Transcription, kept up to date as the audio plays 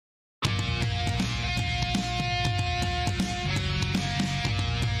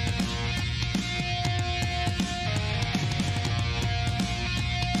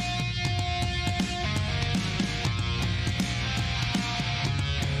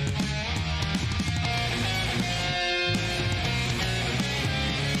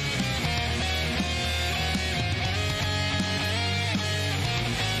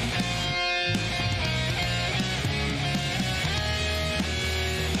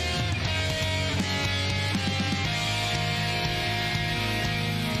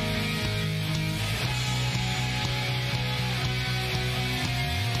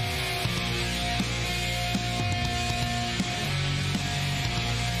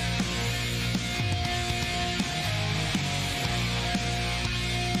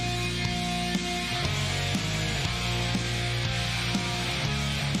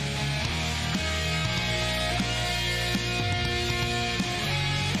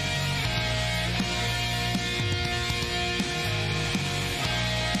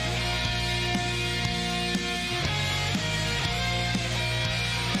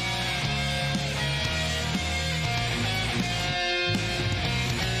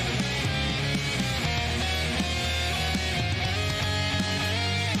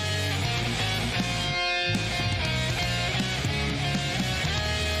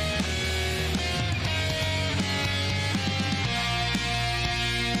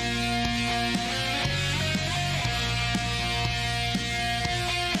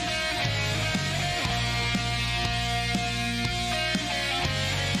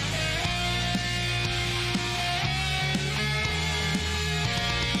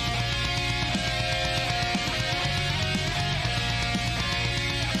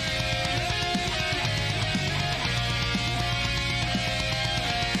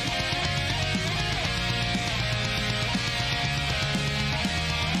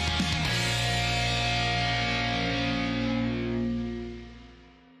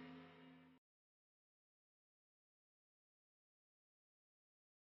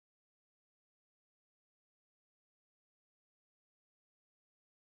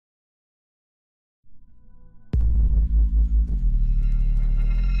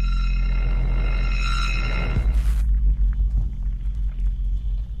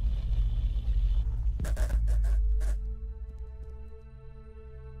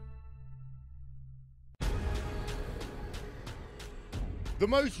the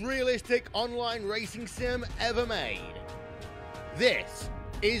most realistic online racing sim ever made. This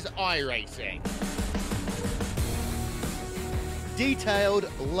is iRacing. Detailed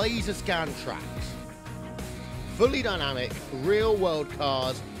laser scan tracks, fully dynamic real-world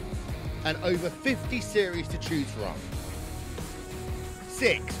cars, and over 50 series to choose from.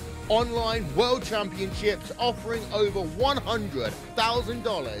 6 online world championships offering over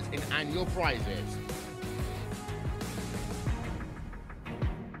 $100,000 in annual prizes.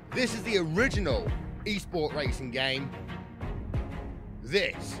 This is the original esport racing game.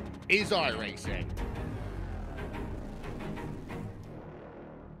 This is iRacing.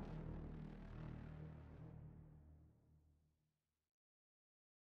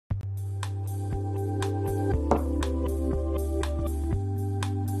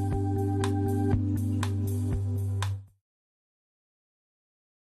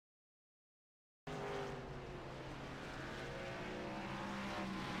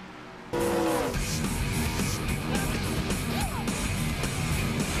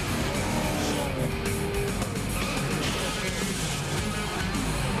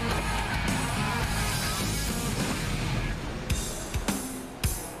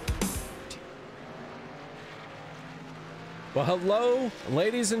 Well, hello,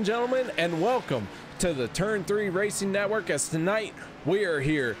 ladies and gentlemen, and welcome to the Turn 3 Racing Network, as tonight we are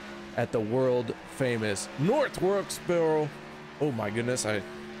here at the world famous North Wilkesboro, oh my goodness, I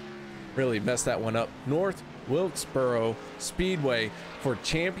really messed that one up, North Wilkesboro Speedway for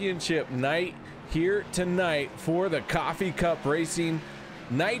championship night here tonight for the Coffee Cup Racing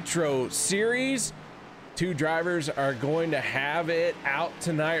Nitro Series. 2 drivers are going to have it out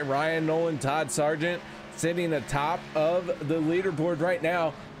tonight, Ryan Nolan, Todd Sargent, sitting atop of the leaderboard right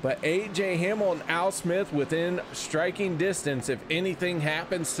now, but AJ Hamill and Al Smith within striking distance if anything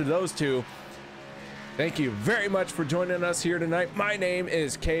happens to those two. Thank you very much for joining us here tonight. My name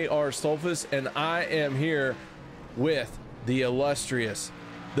is KR Stolfus, and I am here with the illustrious,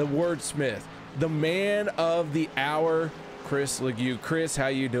 the wordsmith, the man of the hour, Chris Legue. Chris, how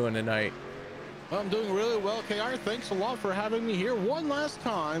you doing tonight? Well, I'm doing really well, KR. Thanks a lot for having me here one last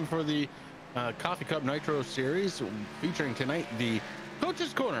time for the Coffee Cup Nitro Series, featuring tonight the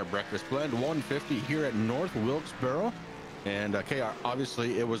Coach's Corner Breakfast Blend 150 here at North Wilkesboro. And KR,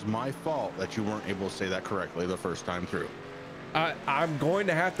 obviously it was my fault that you weren't able to say that correctly the first time through. I'm going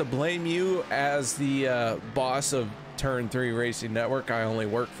to have to blame you as the boss of Turn 3 Racing Network. I only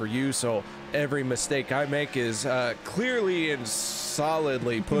work for you, so every mistake I make is clearly and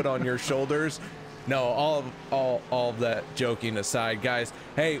solidly put on your shoulders. No, all of that joking aside, guys,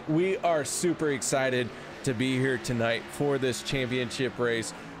 hey, we are super excited to be here tonight for this championship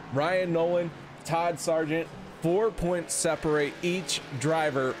race. Ryan Nolan, Todd Sargent, 4 points separate each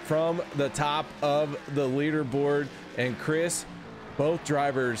driver from the top of the leaderboard. And Chris, both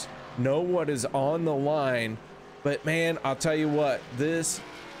drivers know what is on the line, but man, I'll tell you what, this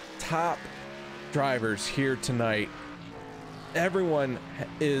top drivers here tonight, everyone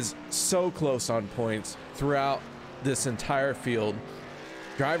is so close on points throughout this entire field.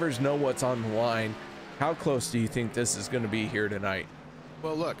 Drivers know what's on the line. How close do you think this is going to be here tonight?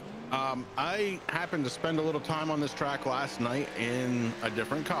 Well, look, I happened to spend a little time on this track last night in a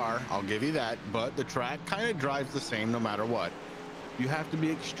different car, I'll give you that, but the track kind of drives the same no matter what. You have to be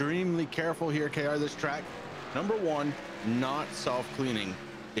extremely careful here, KR. This track, number one, not self-cleaning.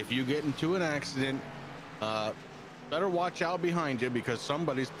 If you get into an accident, better watch out behind you, because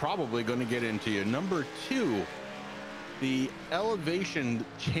somebody's probably going to get into you. Number two, the elevation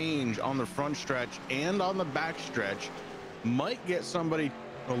change on the front stretch and on the back stretch might get somebody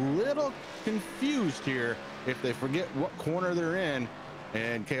a little confused here if they forget what corner they're in.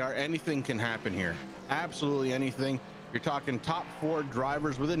 And KR, anything can happen here. Absolutely anything. You're talking top 4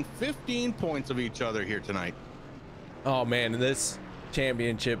 drivers within 15 points of each other here tonight. Oh man, this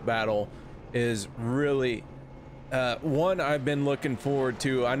championship battle is really one I've been looking forward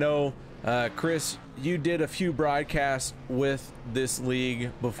to. I know, Chris, you did a few broadcasts with this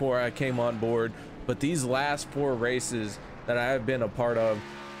league before I came on board, but these last 4 races that I have been a part of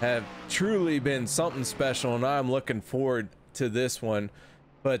have truly been something special, and I'm looking forward to this one.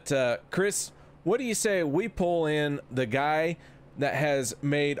 But Chris, what do you say we pull in the guy that has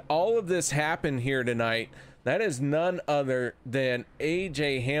made all of this happen here tonight? That is none other than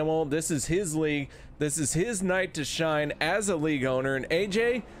AJ Hamill. This is his league. This is his night to shine as a league owner. And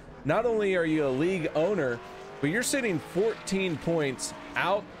AJ, not only are you a league owner, but you're sitting 14 points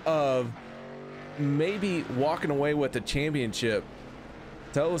out of maybe walking away with the championship.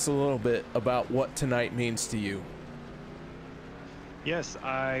 Tell us a little bit about what tonight means to you. Yes,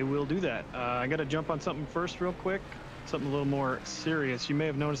 I will do that. I got to jump on something first real quick. something a little more serious. You may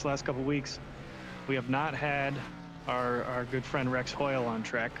have noticed the last couple of weeks, we have not had our good friend Rex Hoyle on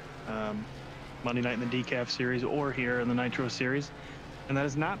track, Monday night in the Decaf Series or here in the Nitro Series. And that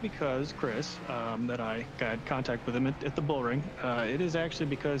is not because Chris, that I got contact with him at the bull ring. It is actually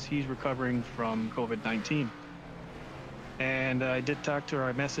because he's recovering from COVID-19. And I did talk to her.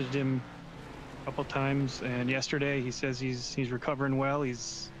 I messaged him a couple times, and yesterday he says he's recovering well. He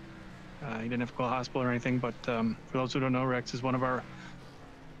didn't have to go to the hospital or anything, but for those who don't know, Rex is one of our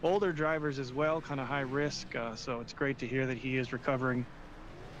older drivers as well, kind of high risk. So it's great to hear that he is recovering.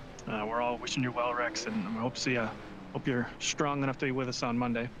 We're all wishing you well, Rex, and I hope you're strong enough to be with us on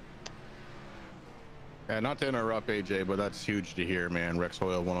Monday. Yeah, not to interrupt AJ, but that's huge to hear, man. Rex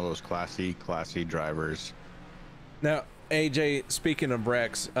Hoyle, one of those classy drivers. Now, AJ, speaking of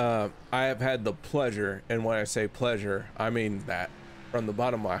Rex, I have had the pleasure, and when I say pleasure, I mean that from the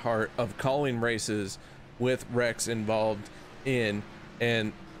bottom of my heart, of calling races with Rex involved in,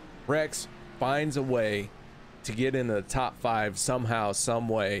 and Rex finds a way to get into the top 5 somehow, some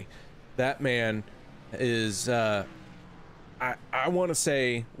way. That man is, I want to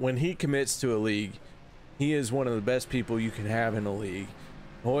say, when he commits to a league, he is one of the best people you can have in a league.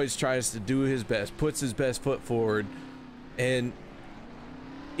 Always tries to do his best, puts his best foot forward. And,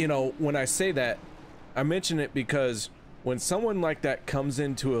 you know, when I say that, I mention it because when someone like that comes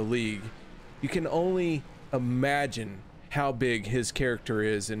into a league, you can only imagine how big his character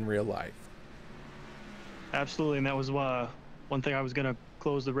is in real life. Absolutely, and that was one thing I was going to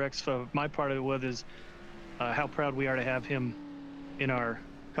close the Rex for my part of it with is how proud we are to have him in our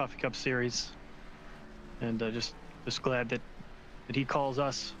Coffee Cup series, and just glad that he calls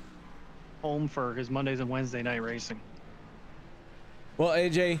us home for his Mondays and Wednesday night racing. Well,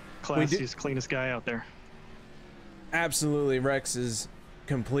 AJ, classiest, cleanest guy out there. Absolutely, Rex is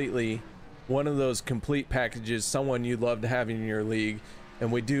completely one of those complete packages, someone you'd love to have in your league,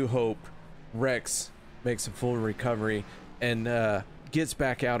 and we do hope Rex makes a full recovery and gets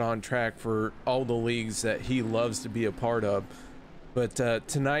back out on track for all the leagues that he loves to be a part of. But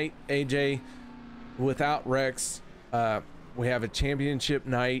tonight, AJ, without Rex, we have a championship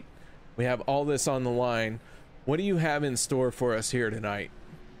night. We have all this on the line. What do you have in store for us here tonight?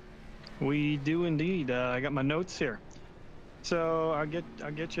 We do indeed. I got my notes here, so I'll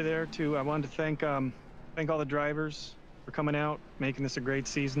get you there too. I wanted to thank all the drivers for coming out, making this a great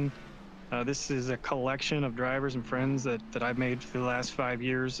season. This is a collection of drivers and friends that I've made for the last 5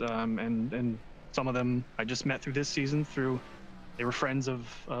 years, and some of them I just met through this season. They were friends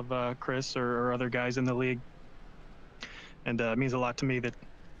of Chris or other guys in the league, and it means a lot to me that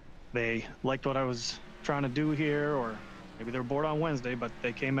they liked what I was trying to do here, or maybe they were bored on Wednesday, but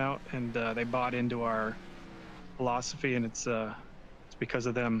they came out and they bought into our philosophy, and it's because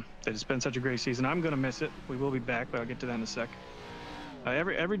of them that it's been such a great season. I'm going to miss it. We will be back, but I'll get to that in a sec.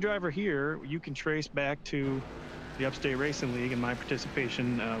 Every driver here, you can trace back to the Upstate Racing League and my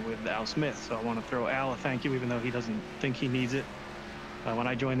participation with Al Smith. So I want to throw Al a thank you, even though he doesn't think he needs it. When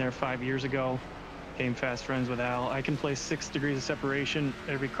I joined there 5 years ago, became fast friends with Al. I can place 6 degrees of separation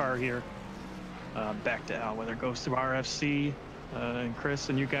every car here back to Al, whether it goes through RFC and Chris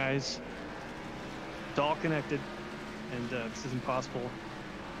and you guys. It's all connected, and this is impossible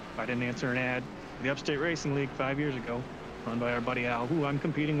if I didn't answer an ad for the Upstate Racing League 5 years ago, run by our buddy Al, who I'm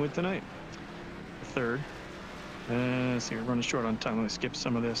competing with tonight, the third. Let's see, we're running short on time. Let me skip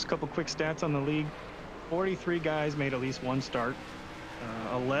some of this. A couple quick stats on the league. 43 guys made at least one start.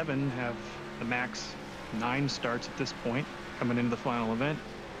 11 have the max 9 starts at this point coming into the final event.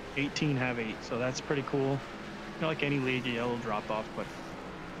 18 have 8, so that's pretty cool. You know, like any league, you get a little drop off, but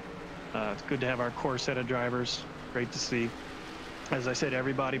it's good to have our core set of drivers. Great to see. As I said,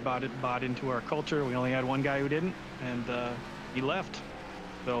 everybody bought into our culture. We only had one guy who didn't, and he left,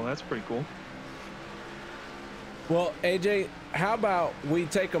 so that's pretty cool. Well, AJ, how about we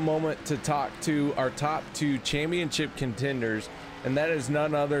take a moment to talk to our top 2 championship contenders, and that is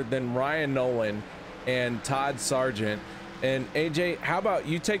none other than Ryan Nolan and Todd Sargent. And AJ, how about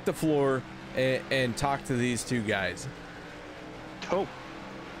you take the floor and talk to these 2 guys? Oh,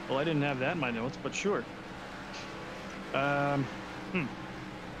 well, I didn't have that in my notes, but sure.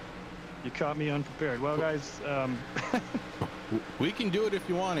 You caught me unprepared. Well, guys, we can do it if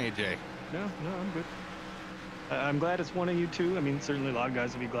you want, AJ. No, I'm good. I'm glad it's one of you 2. I mean, certainly a lot of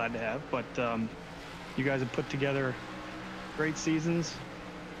guys would be glad to have, but you guys have put together great seasons.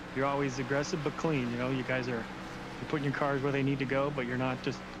 You're always aggressive but clean. You know, you guys are putting your cars where they need to go, but you're not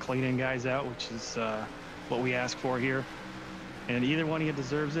just cleaning guys out, which is what we ask for here. And either one of you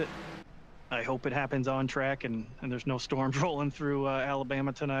deserves it. I hope it happens on track and there's no storms rolling through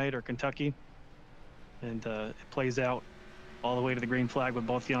Alabama tonight or Kentucky. and it plays out all the way to the green flag with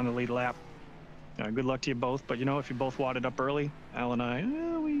both of you on the lead lap. Good luck to you both. But, you know, if you both wadded up early, Al and I, you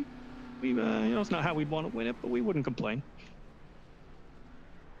know, it's not how we'd want to win it, but we wouldn't complain.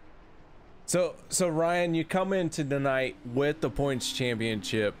 So Ryan, you come into tonight with the points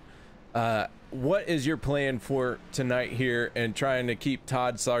championship. What is your plan for tonight here and trying to keep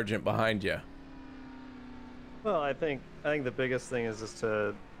Todd Sargent behind you? Well, I think the biggest thing is just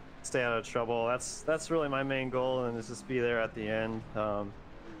to stay out of trouble. That's really my main goal, and is just be there at the end.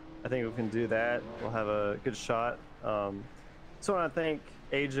 I think if we can do that, we'll have a good shot. So I want to thank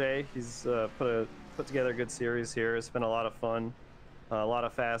AJ. He's put together a good series here. It's been a lot of fun, a lot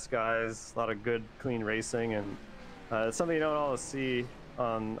of fast guys, a lot of good, clean racing, and it's something you don't always see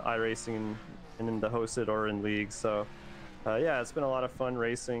on iRacing and in the hosted or in leagues. So yeah, it's been a lot of fun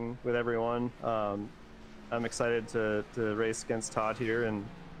racing with everyone. I'm excited to race against Todd here and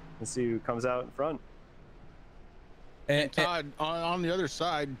see who comes out in front. And Todd, on the other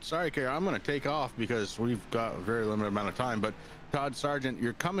side, sorry, Kerry, I'm going to take off because we've got a very limited amount of time. But Todd Sargent,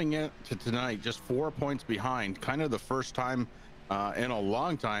 you're coming in to tonight just 4 points behind. Kind of the first time in a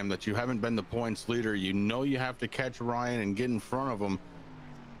long time that you haven't been the points leader. You know you have to catch Ryan and get in front of him.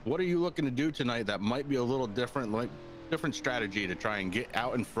 What are you looking to do tonight that might be a little different, like different strategy to try and get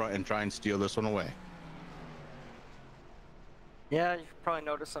out in front and try and steal this one away? Yeah, you probably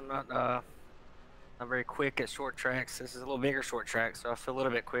notice I'm not very quick at short tracks. This is a little bigger short track, so I feel a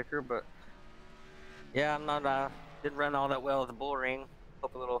little bit quicker. But yeah, I'm not didn't run all that well at the bull ring.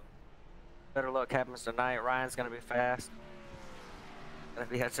 Hope a little better luck happens tonight. Ryan's gonna be fast. Gonna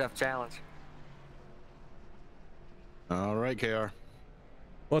be a tough challenge. All right, KR.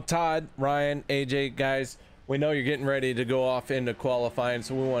 Well, Todd, Ryan, AJ, guys, we know you're getting ready to go off into qualifying,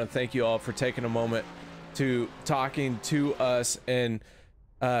 so we want to thank you all for taking a moment to talking to us. And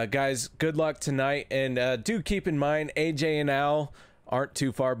guys, good luck tonight, and do keep in mind AJ and Al aren't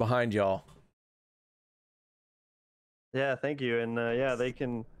too far behind y'all. Yeah, thank you. And yeah, they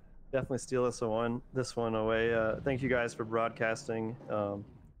can definitely steal this one away. Thank you guys for broadcasting.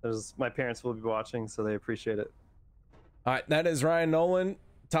 My parents will be watching, so they appreciate it. All right, that is Ryan Nolan.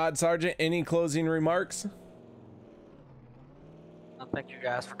 Todd Sargent, any closing remarks? Well, thank you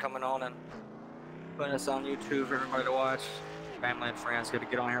guys for coming on and putting us on YouTube for everybody to watch. Family and friends get to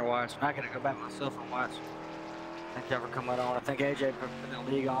get on here and watch. And I get to go back myself and watch. Thank you for coming on. I think AJ put the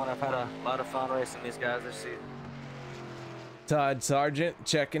league on. I've had a lot of fun racing these guys this season. Todd Sargent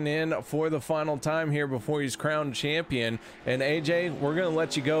checking in for the final time here before he's crowned champion. And AJ, we're going to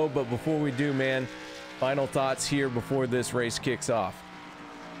let you go, but before we do, man, final thoughts here before this race kicks off.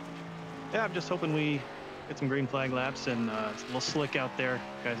 Yeah, I'm just hoping we get some green flag laps, and it's a little slick out there.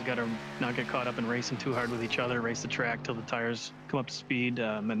 Guys got to not get caught up in racing too hard with each other, race the track till the tires come up to speed,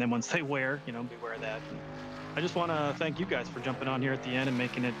 and then once they wear, beware of that. And I just want to thank you guys for jumping on here at the end and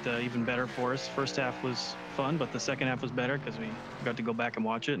making it even better for us. First half was fun, but the second half was better because we got to go back and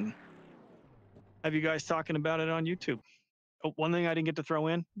watch it and have you guys talking about it on YouTube. Oh, one thing I didn't get to throw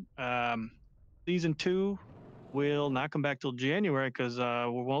in, season 2 will not come back till January because a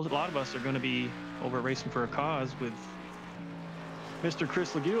lot of us are going to be over racing for a cause with Mr.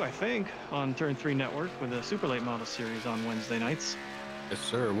 Chris Legue, I think, on Turn 3 Network with a super late model series on Wednesday nights. Yes,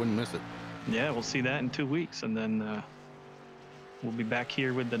 sir. Wouldn't miss it. Yeah, we'll see that in 2 weeks, and then we'll be back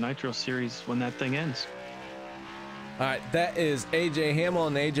here with the Nitro Series when that thing ends. All right, that is AJ Hamill.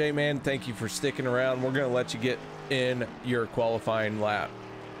 And AJ, man, thank you for sticking around. We're going to let you get in your qualifying lap.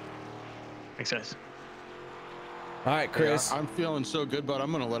 Thanks, guys. All right, Chris. Yeah, I'm feeling so good, but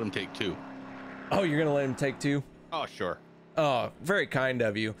I'm going to let him take 2. Oh, you're going to let him take 2? Oh, sure. Oh, very kind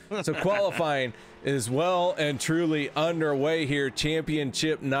of you. So qualifying is well and truly underway here.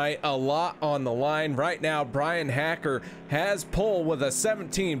 Championship night, a lot on the line right now. Brian Hacker has pole with a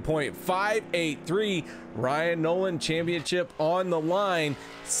 17.583. Ryan Nolan championship on the line,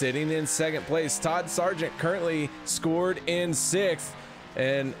 sitting in second place. Todd Sargent currently scored in 6th.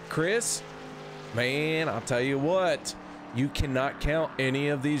 And Chris, man, I'll tell you what, you cannot count any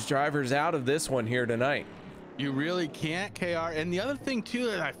of these drivers out of this one here tonight. You really can't, KR. And the other thing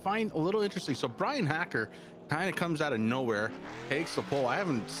too that I find a little interesting, so Brian Hacker kind of comes out of nowhere, takes the pole. I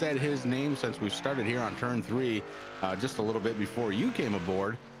haven't said his name since we started here on Turn 3, just a little bit before you came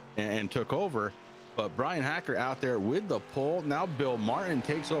aboard and took over. But Brian Hacker out there with the pole. Now Bill Martin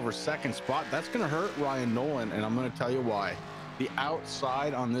takes over second spot. That's going to hurt Ryan Nolan, and I'm going to tell you why. The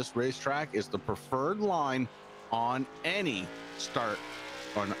outside on this racetrack is the preferred line on any start,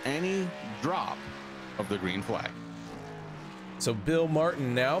 on any drop of the green flag. So Bill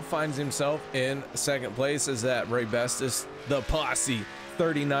Martin now finds himself in second place as that Ray Bestis, the Posse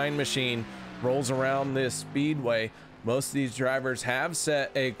 39 machine, rolls around this speedway. Most of these drivers have set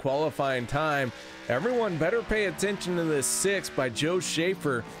a qualifying time. Everyone better pay attention to this 6 by Joe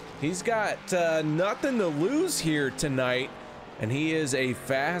Schaefer. He's got nothing to lose here tonight, and he is a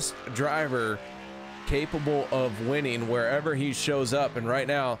fast driver capable of winning wherever he shows up. And right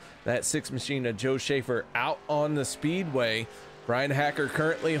now, that 6 machine of Joe Schaefer out on the speedway. Brian Hacker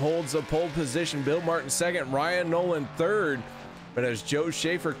currently holds the pole position. Bill Martin second, Ryan Nolan third. But as Joe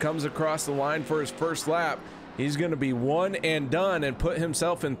Schaefer comes across the line for his first lap, he's going to be one and done and put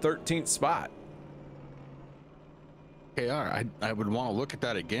himself in 13th spot. KR, I would want to look at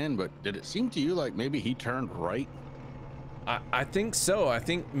that again, but did it seem to you like maybe he turned right? I think so. I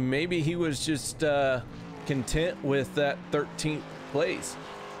think maybe he was just content with that 13th place.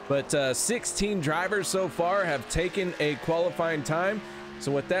 But 16 drivers so far have taken a qualifying time.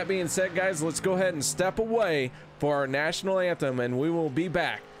 So with that being said, guys, let's go ahead and step away for our national anthem, and we will be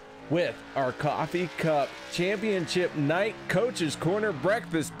back with our Coffee Cup Championship Night Coach's Corner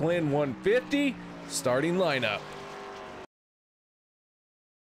Breakfast Blend 150 starting lineup.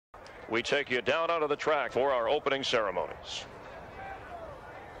 We take you down onto the track for our opening ceremonies.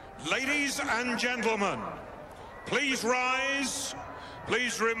 Ladies and gentlemen, please rise.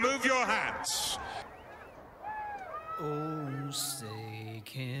 Please remove your hats. Oh, say,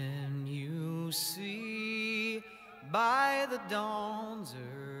 can you see by the dawn's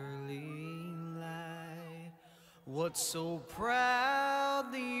early light what so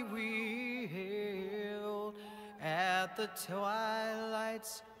proudly we hailed at the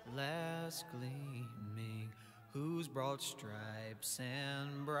twilight's last gleaming, whose broad stripes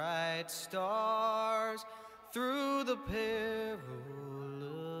and bright stars through the perilous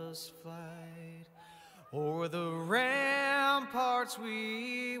flight o'er the ramparts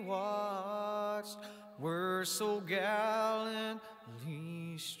we watched were so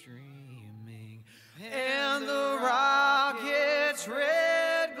gallantly streaming, and the rocket's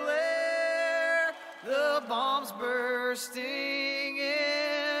red glare, the bombs bursting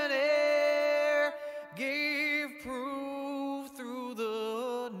in air, gave proof through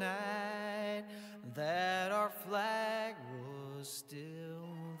the night that our flag was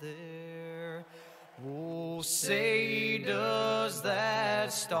still there. Oh, say, does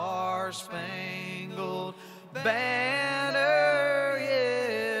that star-spangled banner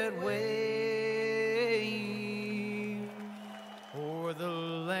yet wave o'er the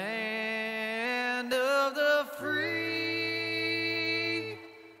land of the free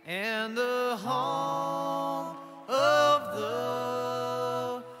and the home of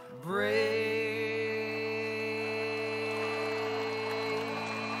the brave?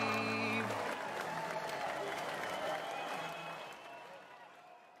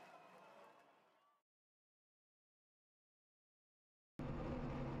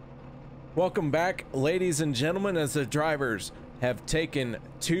 Welcome back, ladies and gentlemen, as the drivers have taken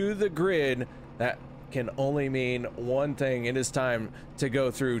to the grid. That can only mean one thing. It is time to go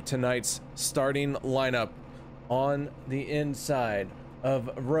through tonight's starting lineup. On the inside of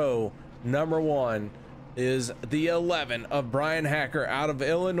row number 1 is the 11 of Brian Hacker out of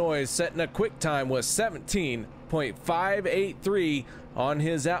Illinois, setting a quick time with 17.583 on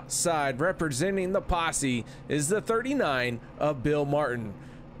his outside. Representing the posse is the 39 of Bill Martin.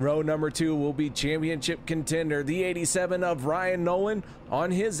 Row number 2 will be championship contender, the 87 of Ryan Nolan.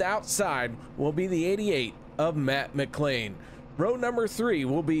 On his outside will be the 88 of Matt McLean. Row number 3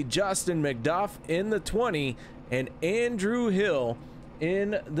 will be Justin McDuff in the 20 and Andrew Hill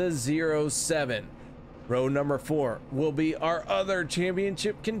in the 07. Row number 4 will be our other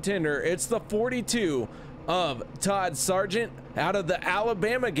championship contender. It's the 42 of Todd Sargent out of the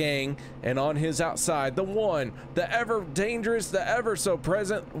Alabama gang, and on his outside, the one, the ever dangerous, the ever so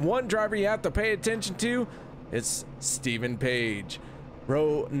present one driver you have to pay attention to, it's Stephen Page.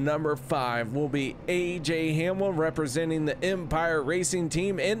 Row number 5 will be AJ Hamlin representing the Empire Racing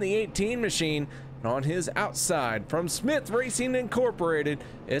Team in the 18 machine, and on his outside from Smith Racing Incorporated,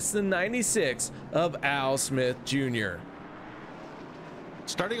 it's the 96 of Al Smith Jr.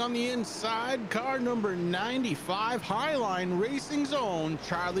 Starting on the inside, car number 95, Highline Racing's own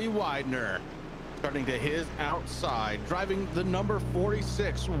Charlie Widener. Starting to his outside, driving the number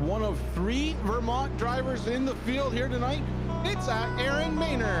 46, one of 3 Vermont drivers in the field here tonight, it's Aaron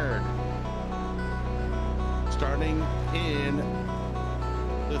Maynard. Starting in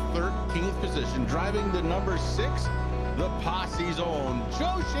the 13th position, driving the number 6, the posse's own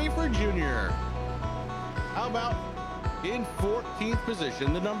Joe Schaefer Jr. How about in 14th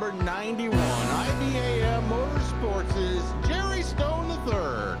position, the number 91, IBAM Motorsports' Jerry Stone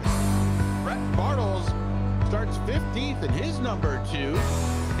III. Brett Bartles starts 15th in his number 2,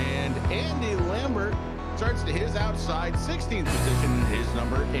 and Andy Lambert starts to his outside, 16th position, his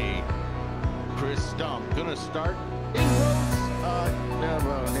number 8. Chris Stump gonna start in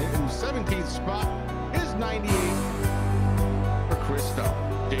 17th spot, his 98 for Chris Stump.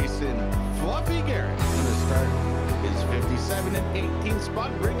 Jason Fluffy Garrett gonna start his 57 and 18th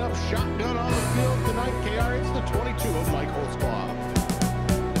spot, bring up shotgun on the field tonight. KR, it's the 22 of Mike Holtzclaw.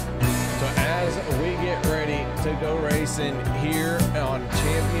 So as we get ready to go racing here on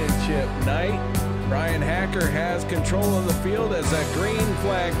championship night, Brian Hacker has control of the field as that green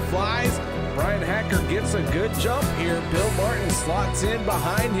flag flies. Brian Hacker gets a good jump here. Bill Martin slots in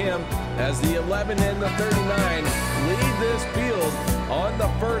behind him as the 11 and the 39 lead this field on the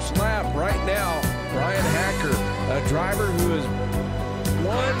first lap. Right now, Brian Hacker, a driver who is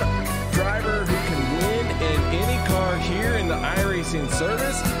one driver who can win in any car here in the iRacing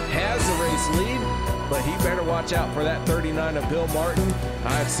service, has the race lead, but he better watch out for that 39 of Bill Martin.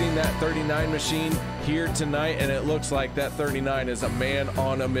 I've seen that 39 machine here tonight, and it looks like that 39 is a man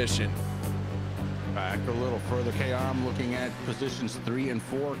on a mission. Back a little further, KR, I'm looking at positions 3 and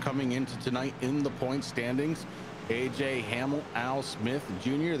 4 coming into tonight in the point standings. AJ Hamill, Al Smith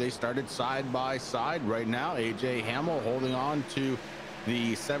Jr., they started side by side. Right now, AJ Hamill holding on to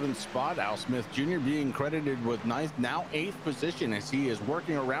the 7th spot. Al Smith Jr. being credited with 9th, now 8th position as he is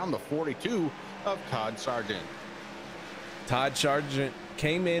working around the 42 of Todd Sargent. Todd Sargent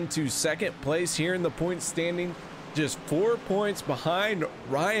came into 2nd place here in the point standing, just 4 points behind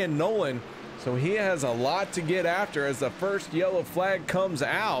Ryan Nolan. So he has a lot to get after as the first yellow flag comes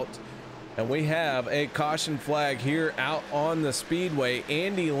out. And we have a caution flag here out on the speedway.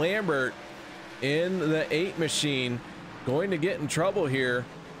 Andy Lambert in the 8 machine going to get in trouble here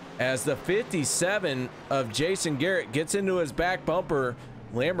as the 57 of Jason Garrett gets into his back bumper.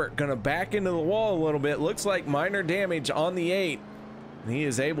 Lambert gonna back into the wall a little bit. Looks like minor damage on the 8. And he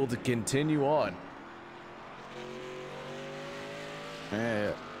is able to continue on.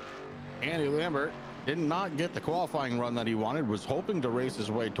 Andy Lambert did not get the qualifying run that he wanted, was hoping to race his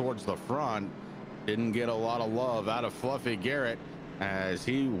way towards the front. Didn't get a lot of love out of Fluffy Garrett as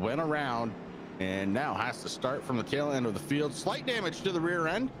he went around and now has to start from the tail end of the field. Slight damage to the rear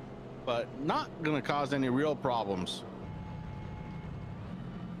end, but not going to cause any real problems.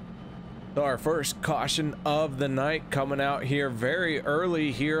 So our first caution of the night coming out here very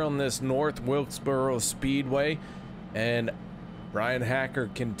early here on this North Wilkesboro Speedway, and Brian Hacker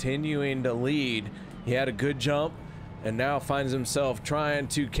continuing to lead. He had a good jump and now finds himself trying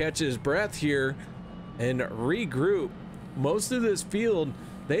to catch his breath here and regroup. Most of this field,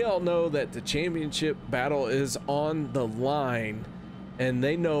 they all know that the championship battle is on the line, and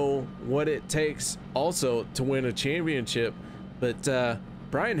they know what it takes also to win a championship. But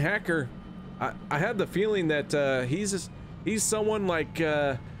Brian Hacker, I have the feeling that he's someone like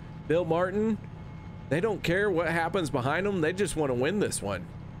Bill Martin. They don't care what happens behind them. They just want to win this one.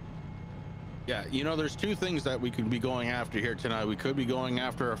 Yeah, you know, there's 2 things that we could be going after here tonight. We could be going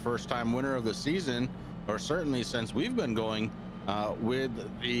after a first-time winner of the season, or certainly since we've been going with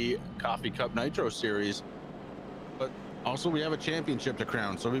the Coffee Cup Nitro Series. But also we have a championship to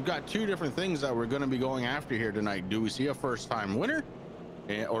crown. So we've got 2 different things that we're going to be going after here tonight. Do we see a first-time winner?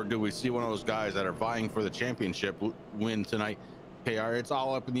 Or do we see one of those guys that are vying for the championship win tonight? KR, it's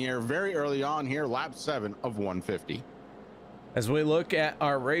all up in the air very early on here, lap 7 of 150. As we look at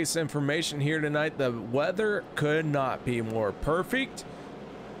our race information here tonight, the weather could not be more perfect.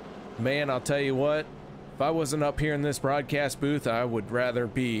 Man, I'll tell you what, if I wasn't up here in this broadcast booth, I would rather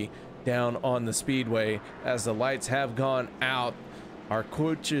be down on the speedway as the lights have gone out. Our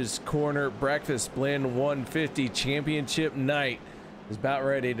Coach's Corner Breakfast Blend 150 Championship night is about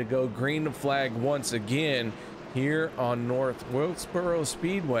ready to go green to flag once again here on North Wilkesboro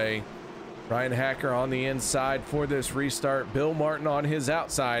Speedway. Brian Hacker on the inside for this restart. Bill Martin on his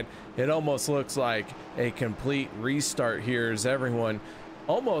outside. It almost looks like a complete restart here as everyone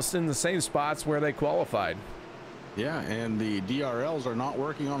almost in the same spots where they qualified. Yeah, and the DRLs are not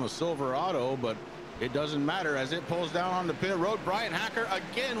working on the Silverado, but it doesn't matter as it pulls down on the pit road. Brian Hacker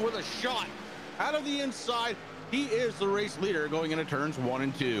again with a shot out of the inside. He is the race leader going into turns 1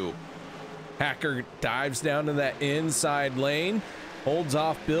 and 2. Hacker dives down to that inside lane, holds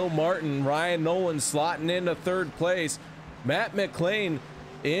off Bill Martin. Ryan Nolan slotting into 3rd place. Matt McLean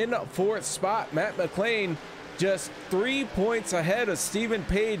in 4th spot. Matt McLean just 3 points ahead of Stephen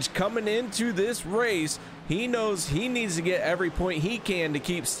Page coming into this race. He knows he needs to get every point he can to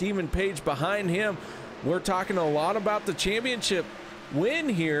keep Stephen Page behind him. We're talking a lot about the championship win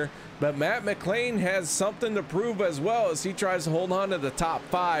here, but Matt McLean has something to prove as well as he tries to hold on to the top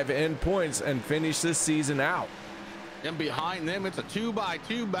 5 in points and finish this season out. And behind them, it's a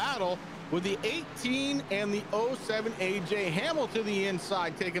 2x2 battle with the 18 and the 07 AJ Hamill to the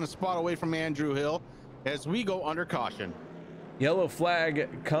inside, taking a spot away from Andrew Hill as we go under caution. Yellow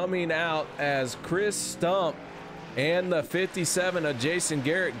flag coming out as Chris Stump and the 57 of Jason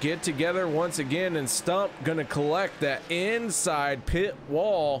Garrett get together once again, and Stump gonna collect that inside pit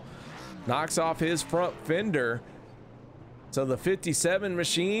wall, knocks off his front fender. So the 57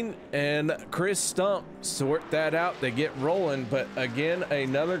 machine and Chris Stump sort that out. They get rolling, but again,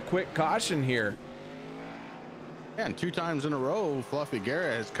 another quick caution here. And 2 times in a row, Fluffy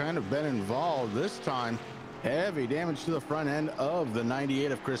Garrett has kind of been involved. This time, heavy damage to the front end of the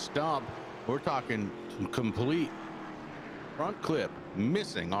 98 of Chris Stump. We're talking complete front clip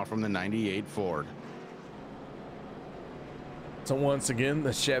missing off from the 98 Ford. So once again,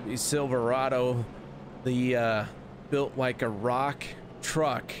 the Chevy Silverado, the built like a rock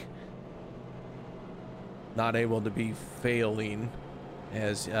truck, not able to be failing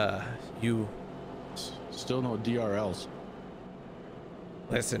as you still no DRLs.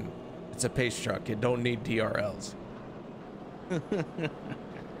 Listen, it's a pace truck, it don't need DRLs.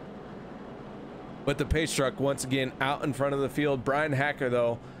 But the pace truck once again out in front of the field. Brian Hacker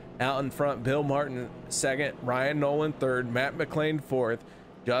though out in front, Bill Martin second, Ryan Nolan third, Matt McLean fourth,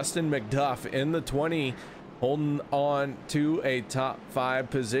 Justin McDuff in the 20 holding on to a top 5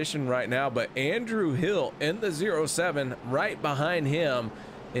 position right now, but Andrew Hill in the 07 right behind him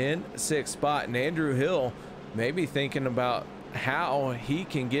in 6th spot. And Andrew Hill maybe thinking about how he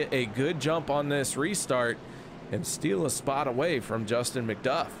can get a good jump on this restart and steal a spot away from Justin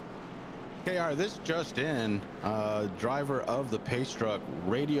McDuff. KR, this just in, driver of the pace truck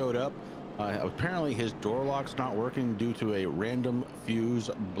radioed up. Apparently his door lock's not working due to a random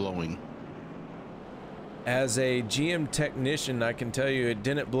fuse blowing. As a GM technician, I can tell you it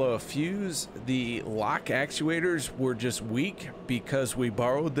didn't blow a fuse. The lock actuators were just weak because we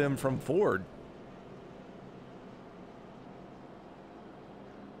borrowed them from Ford.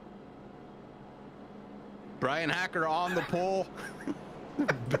 Brian Hacker on the pole.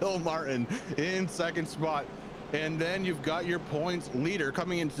 Bill Martin in 2nd spot. And then you've got your points leader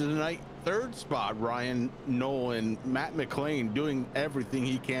coming into the night, 3rd spot, Ryan Nolan. Matt McLean doing everything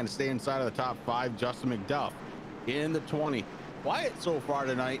he can to stay inside of the top 5. Justin McDuff in the 20. Quiet so far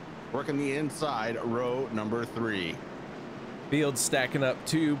tonight, working the inside row number 3. Field stacking up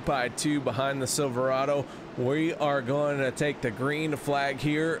 2 by 2 behind the Silverado. We are going to take the green flag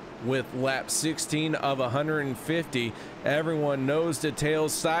here with lap 16 of 150. Everyone nose to tail,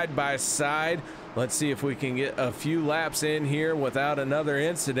 side by side. Let's see if we can get a few laps in here without another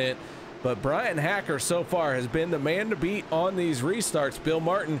incident. But Brian Hacker so far has been the man to beat on these restarts. Bill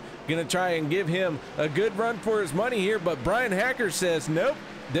Martin gonna try and give him a good run for his money here, but Brian Hacker says, nope,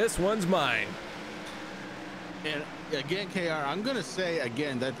 this one's mine. And again, KR, I'm gonna say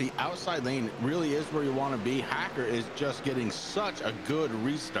again that the outside lane really is where you want to be. Hacker is just getting such a good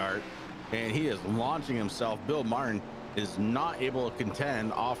restart, and he is launching himself. Bill Martin is not able to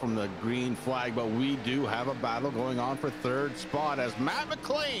contend off from the green flag, but we do have a battle going on for 3rd spot as Matt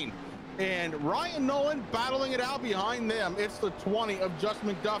McLean and Ryan Nolan battling it out behind them. It's the 20 of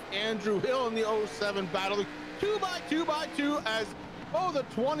Justin McDuff, Andrew Hill in the 07 battling 2 by 2 as the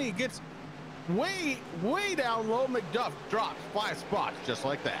 20 gets way down low. McDuff drops 5 spots just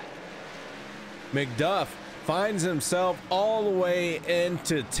like that. McDuff finds himself all the way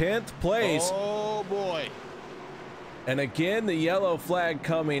into 10th place. Oh boy. And again, the yellow flag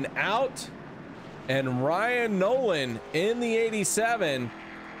coming out, and Ryan Nolan in the 87,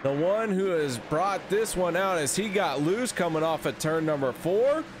 the one who has brought this one out as he got loose coming off at turn number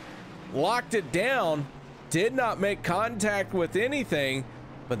 4, locked it down, did not make contact with anything,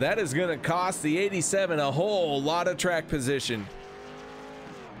 but that is going to cost the 87 a whole lot of track position.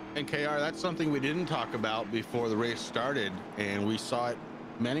 And KR, that's something we didn't talk about before the race started, and we saw it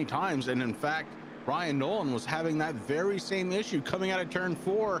many times. And in fact, Ryan Nolan was having that very same issue coming out of turn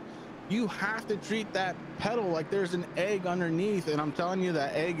 4. You have to treat that pedal like there's an egg underneath, and I'm telling you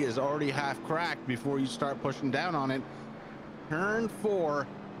that egg is already half cracked before you start pushing down on it. Turn 4,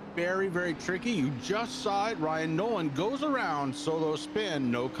 very tricky. You just saw it. Ryan Nolan goes around, solo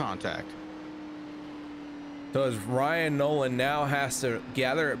spin, no contact. So as Ryan Nolan now has to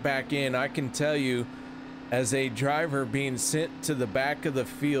gather it back in, I can tell you, as a driver being sent to the back of the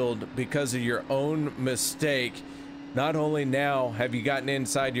field because of your own mistake, not only now have you gotten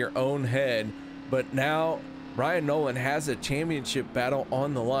inside your own head, but now Ryan Nolan has a championship battle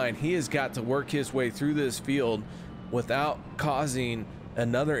on the line. He has got to work his way through this field without causing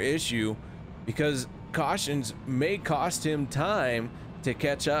another issue, because cautions may cost him time to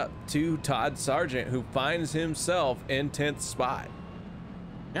catch up to Todd Sargent, who finds himself in 10th spot.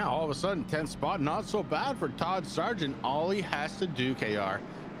 Yeah, all of a sudden 10th spot, not so bad for Todd Sargent. All he has to do, KR,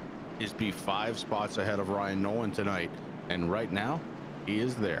 is be 5 spots ahead of Ryan Nolan tonight, and right now he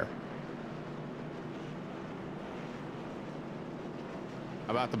is there.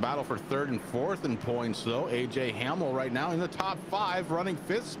 About the battle for 3rd and 4th in points, though. AJ Hamill right now in the top 5, running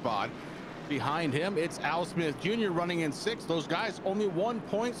 5th spot. Behind him, it's Al Smith Jr. running in 6th. Those guys only 1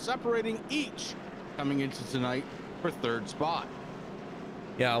 point separating each coming into tonight for 3rd spot.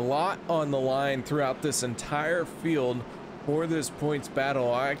 Yeah, a lot on the line throughout this entire field for this points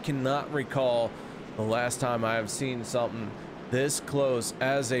battle. I cannot recall the last time I have seen something this close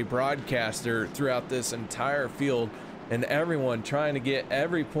as a broadcaster throughout this entire field, and everyone trying to get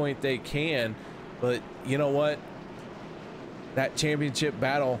every point they can. But you know what? That championship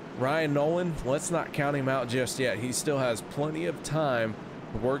battle, Ryan Nolan, let's not count him out just yet. He still has plenty of time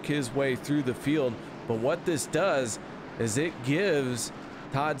to work his way through the field. But what this does is it gives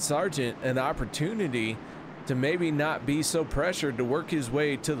Todd Sargent an opportunity to maybe not be so pressured to work his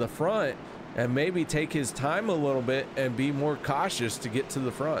way to the front, and maybe take his time a little bit and be more cautious to get to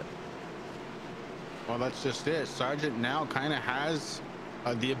the front. Well, that's just it. Sargent now kind of has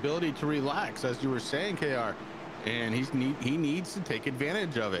the ability to relax, as you were saying, KR, and he needs to take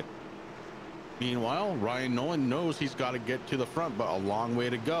advantage of it. Meanwhile, Ryan Nolan knows he's got to get to the front, but a long way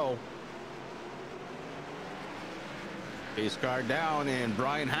to go. Pace car down, and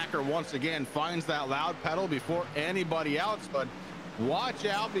Brian Hacker once again finds that loud pedal before anybody else. But watch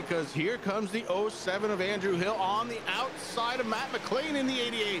out, because here comes the 07 of Andrew Hill on the outside of Matt McLean in the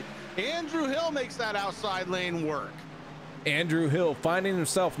 88. Andrew Hill makes that outside lane work. Andrew Hill finding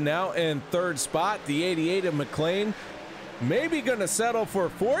himself now in 3rd spot. The 88 of McLean maybe going to settle for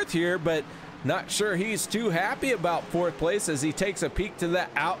 4th here, but not sure he's too happy about 4th place as he takes a peek to the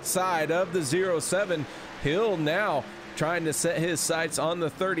outside of the 07. Hill now trying to set his sights on the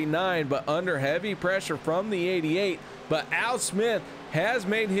 39, but under heavy pressure from the 88. But Al Smith has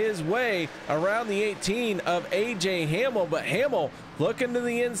made his way around the 18 of AJ Hamill, but Hamill looking to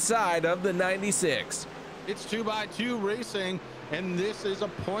the inside of the 96. It's 2x2 racing, and this is a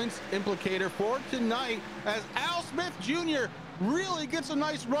points implicator for tonight, as Al Smith Jr. really gets a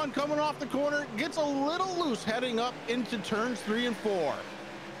nice run coming off the corner, gets a little loose heading up into turns 3 and 4.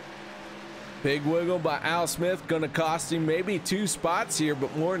 Big wiggle by Al Smith, going to cost him maybe 2 spots here,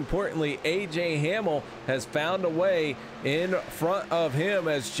 but more importantly, AJ Hamill has found a way in front of him,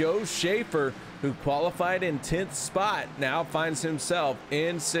 as Joe Schaefer, who qualified in 10th spot, now finds himself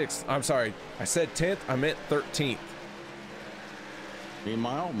in 6th. I'm sorry, I said 10th, I meant 13th.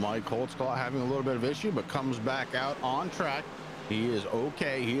 Meanwhile, Mike Holtzclaw having a little bit of issue, but comes back out on track. He is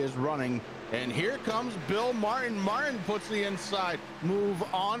okay, he is running. And here comes Bill Martin. Martin puts the inside move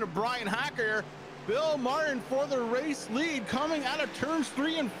on to Brian Hacker. Bill Martin for the race lead, coming out of turns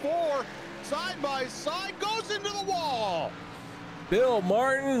 3 and 4. Side by side, goes into the wall. Bill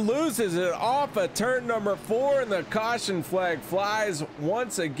Martin loses it off of turn number 4, and the caution flag flies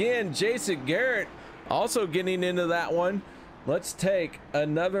once again. Jason Garrett also getting into that one. Let's take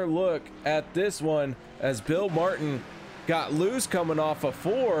another look at this one, as Bill Martin got loose coming off of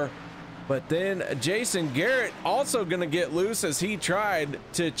 4. But then Jason Garrett also going to get loose as he tried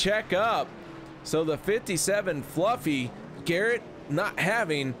to check up. So the 57 Fluffy, Garrett not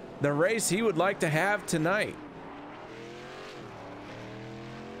having the race he would like to have tonight.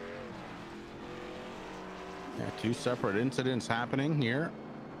 Yeah, 2 separate incidents happening here.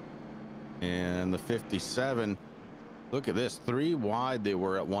 And the 57, look at this, 3 wide they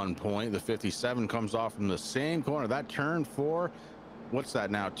were at one point. The 57 comes off from the same corner. That turn 4. What's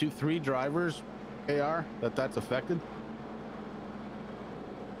that now? 2-3 drivers, AR, that's affected?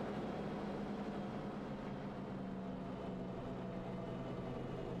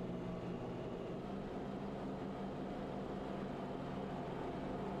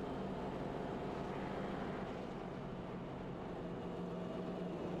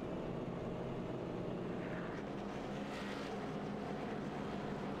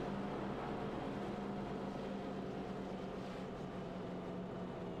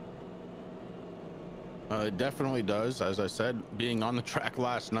 It definitely does. As I said, being on the track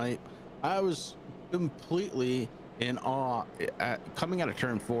last night, I was completely in awe. Coming out of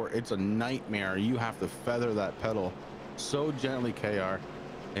turn 4, it's a nightmare. You have to feather that pedal so gently, KR.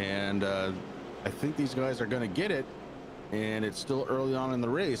 And I think these guys are going to get it. And it's still early on in the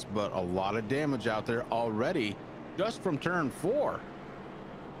race, but a lot of damage out there already just from turn 4.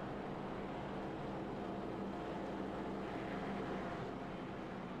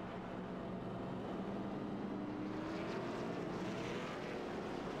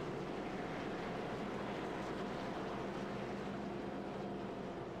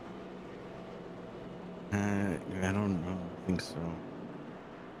 I don't know. I think so.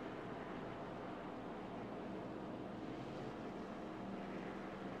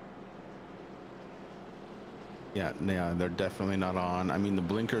 Yeah, they're definitely not on. I mean, the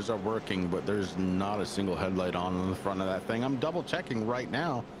blinkers are working, but there's not a single headlight on the front of that thing. I'm double checking right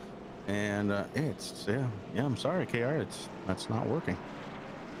now, and it's yeah. I'm sorry, KR. That's not working.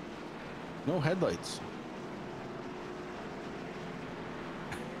 No headlights.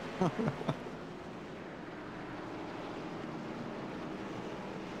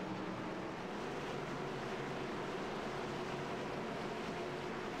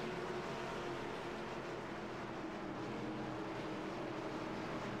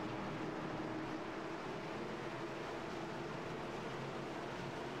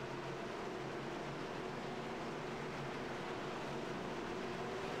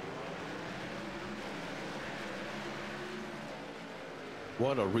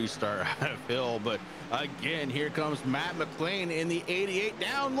 What a restart out of Hill, but again, here comes Matt McLean in the 88,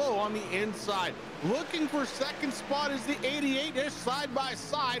 down low on the inside. Looking for second spot is the 88. They're side by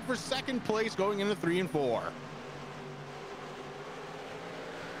side for second place going into 3 and 4.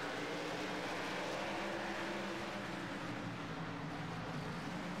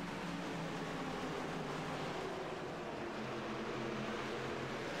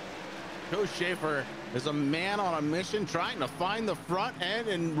 Joe Schaefer is a man on a mission trying to find the front end,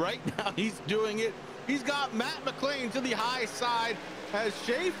 and right now he's doing it. He's got Matt McLean to the high side as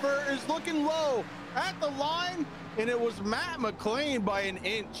Schaefer is looking low at the line, and it was Matt McLean by an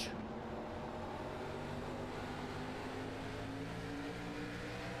inch.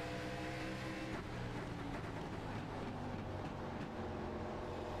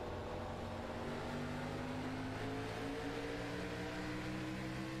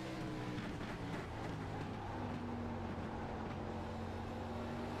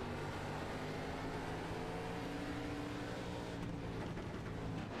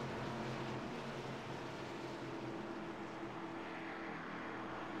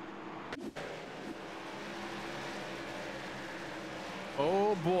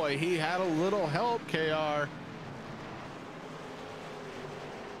 Oh boy, he had a little help, KR.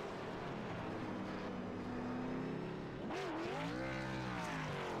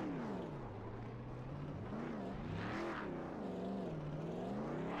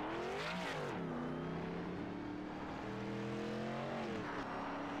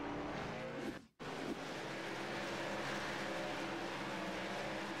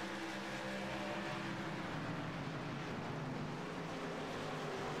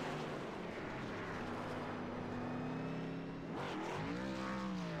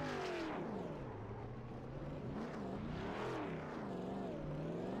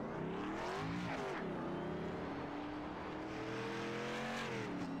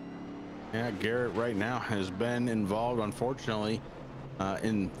 Yeah, Garrett right now has been involved, unfortunately,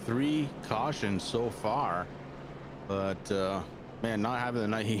 in 3 cautions so far. But man, not having the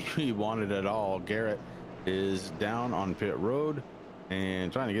night he wanted at all. Garrett is down on pit road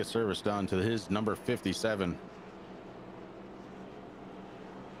and trying to get service done to his number 57.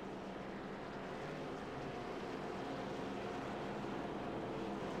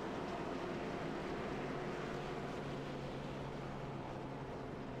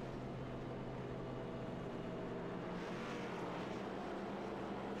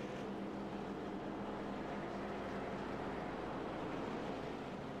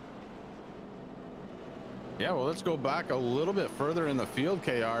 Yeah, well, let's go back a little bit further in the field,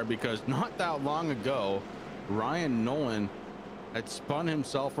 KR, because not that long ago, Ryan Nolan had spun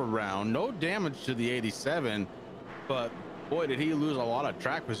himself around. No damage to the 87, but boy, did he lose a lot of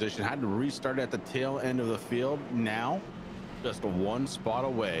track position. Had to restart at the tail end of the field. Now, just 1 spot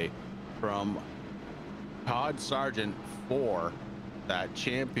away from Todd Sargent for that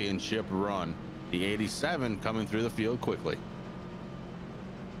championship run. The 87 coming through the field quickly.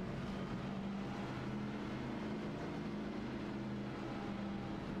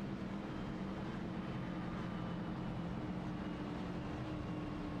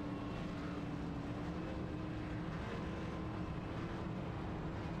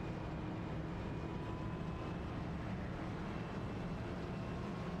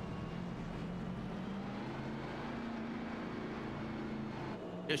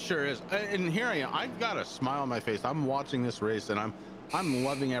 It sure is. And here I am. I've got a smile on my face. I'm watching this race and I'm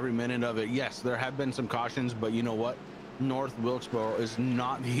loving every minute of it. Yes, there have been some cautions, but you know what? North Wilkesboro is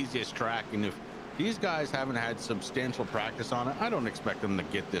not the easiest track. And if these guys haven't had substantial practice on it, I don't expect them to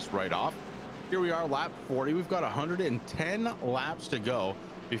get this right off. Here we are, lap 40. We've got 110 laps to go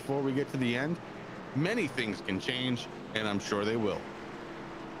before we get to the end. Many things can change, and I'm sure they will.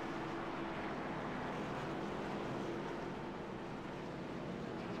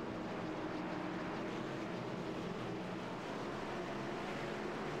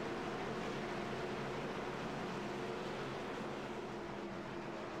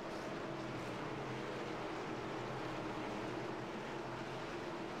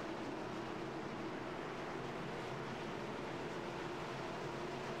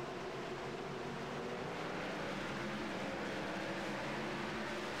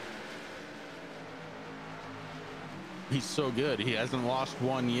 He's so good. He hasn't lost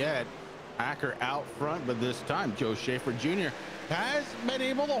one yet. Hacker out front, but this time Joe Schaefer Jr. has been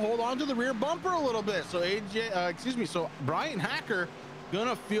able to hold on to the rear bumper a little bit. So so Brian Hacker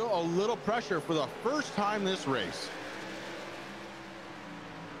gonna feel a little pressure for the first time this race.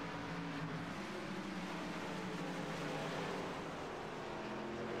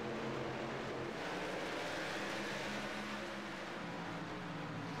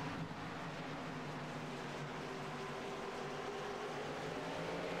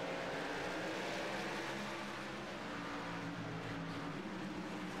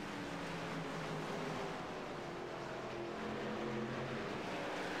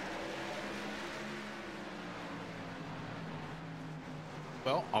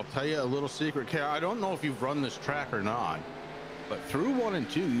 Well, I'll tell you a little secret, Kara. I don't know if you've run this track or not, but through 1 and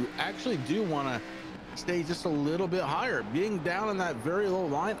 2, you actually do want to stay just a little bit higher. Being down in that very low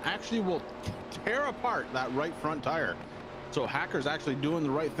line actually will tear apart that right front tire. So Hacker's actually doing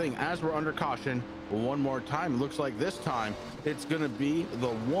the right thing as we're under caution. One more time. Looks like this time it's going to be the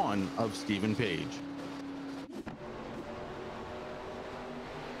one of Stephen Page.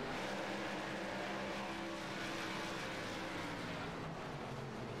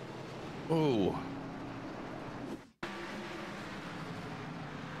 Oh.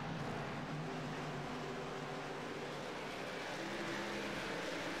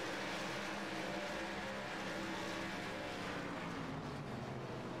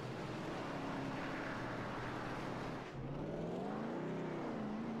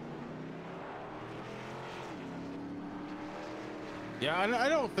 Yeah, I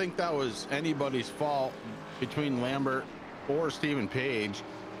don't think that was anybody's fault between Lambert or Stephen Page.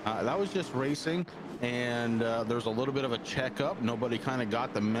 That was just racing, and there's a little bit of a checkup. Nobody kind of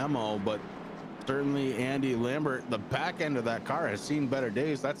got the memo, but certainly Andy Lambert, the back end of that car has seen better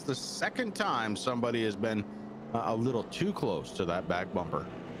days. That's the second time somebody has been a little too close to that back bumper.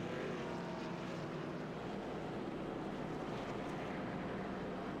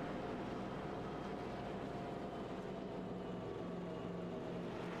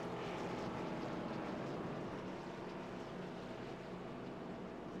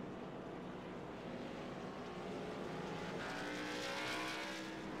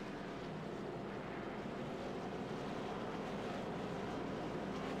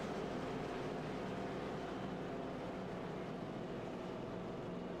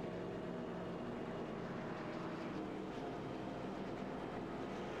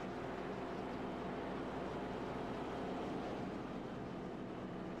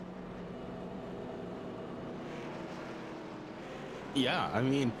 Yeah, I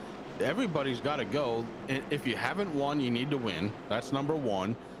mean, everybody's got to go. If you haven't won, you need to win. That's number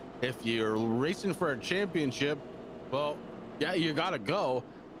one. If you're racing for a championship, well, yeah, you got to go.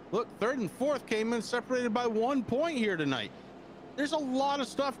 Look, third and fourth came in separated by 1 point here tonight. There's a lot of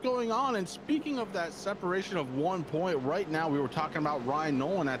stuff going on. And speaking of that separation of 1 point, right now we were talking about Ryan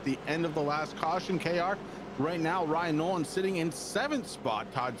Nolan at the end of the last caution, KR. Right now, Ryan Nolan sitting in 7th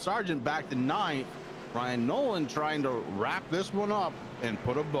spot. Todd Sargent back to 9th. Ryan Nolan trying to wrap this one up and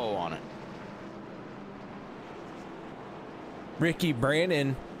put a bow on it. Ricky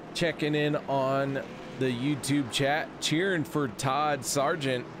Brannon checking in on the YouTube chat, cheering for Todd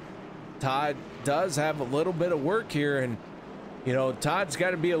Sargent. Todd does have a little bit of work here, and you know, Todd's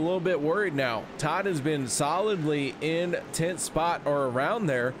got to be a little bit worried now. Todd has been solidly in 10th spot or around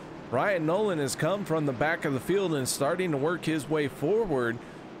there. Ryan Nolan has come from the back of the field and starting to work his way forward.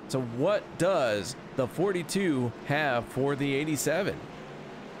 So what does the 42 have for the 87?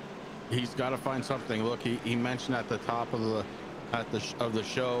 He's got to find something. Look, he mentioned at the top of the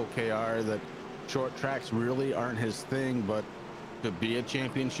show, KR, that short tracks really aren't his thing, but to be a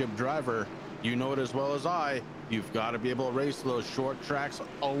championship driver, you know it as well as I, you've got to be able to race those short tracks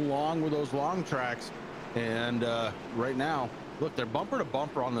along with those long tracks. And right now, look, they're bumper to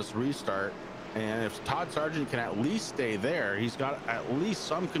bumper on this restart. And if Todd Sargent can at least stay there, he's got at least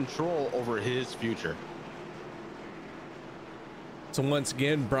some control over his future. So once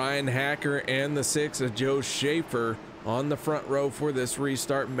again, Brian Hacker and the 6 of Joe Schaefer on the front row for this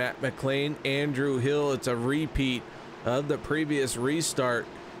restart. Matt McLean, Andrew Hill. It's a repeat of the previous restart.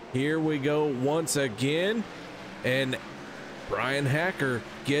 Here we go once again. And Brian Hacker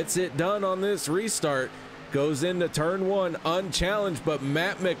gets it done on this restart. Goes into turn 1 unchallenged, but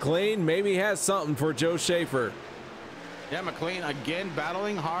Matt McLean maybe has something for Joe Schaefer. Yeah, McLean again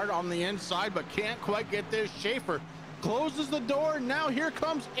battling hard on the inside, but can't quite get there. Schaefer closes the door. Now here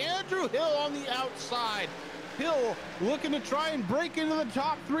comes Andrew Hill on the outside. Hill looking to try and break into the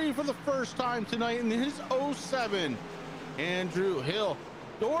top 3 for the first time tonight in his 07. Andrew Hill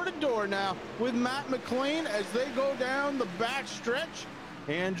door to door now with Matt McLean as they go down the back stretch.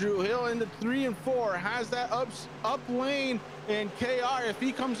 Andrew Hill into 3 and 4 has that up lane, and KR, if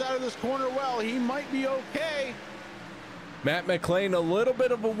he comes out of this corner well, he might be okay. Matt McLean a little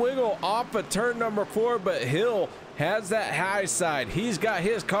bit of a wiggle off of turn number 4, but Hill has that high side. He's got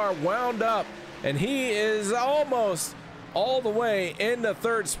his car wound up, and he is almost all the way in the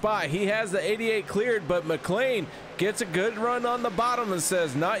 3rd spot. He has the 88 cleared, but McLean gets a good run on the bottom and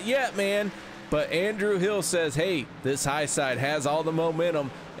says, not yet, man. But Andrew Hill says, hey, this high side has all the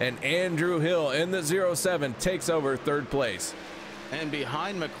momentum, and Andrew Hill in the 07 takes over 3rd place. And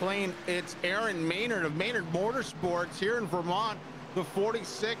behind McLean, it's Aaron Maynard of Maynard Motorsports here in Vermont, the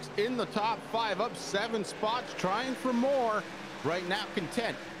 46 in the top 5, up 7 spots, trying for more. Right now,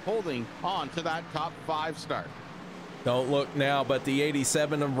 content, holding on to that top 5 start. Don't look now, but the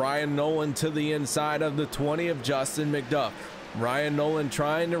 87 of Ryan Nolan to the inside of the 20 of Justin McDuff. Ryan Nolan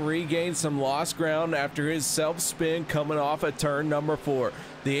trying to regain some lost ground after his self-spin coming off of turn number 4.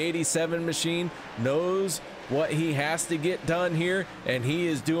 The 87 machine knows what he has to get done here, and he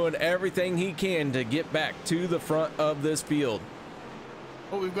is doing everything he can to get back to the front of this field.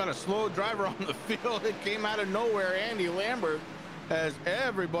 Oh, we've got a slow driver on the field. It came out of nowhere, Andy Lambert, as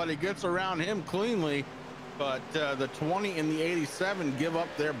everybody gets around him cleanly. But the 20 and the 87 give up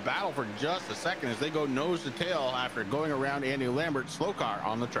their battle for just a second as they go nose to tail after going around Andy Lambert's slow car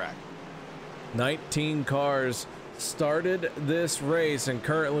on the track. 19 cars started this race, and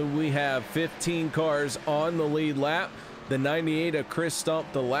currently we have 15 cars on the lead lap. The 98 of Chris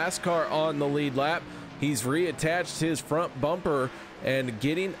Stump, the last car on the lead lap. He's reattached his front bumper and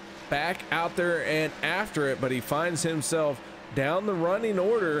getting back out there and after it, but he finds himself down the running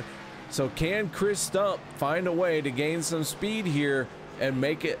order. So can Chris Stump find a way to gain some speed here and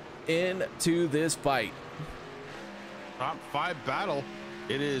make it into this fight? Top 5 battle.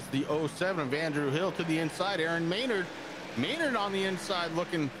 It is the 07 of Andrew Hill to the inside. Aaron Maynard. Maynard on the inside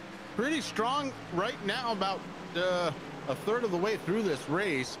looking pretty strong right now, about a third of the way through this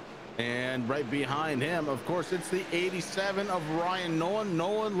race. And right behind him, of course, it's the 87 of Ryan Nolan.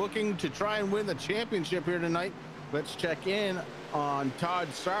 Nolan looking to try and win the championship here tonight. Let's check in on Todd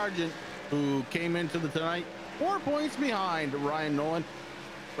Sargent, who came into the tonight 4 points behind Ryan Nolan.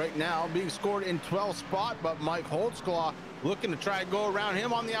 Right now being scored in 12th spot, but Mike Holtzclaw looking to try and go around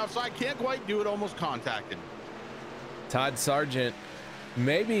him on the outside. Can't quite do it, almost contacted. Todd Sargent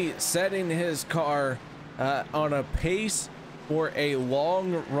maybe setting his car on a pace for a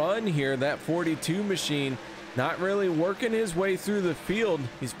long run here. That 42 machine not really working his way through the field.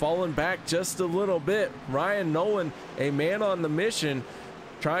 He's fallen back just a little bit. Ryan Nolan, a man on the mission,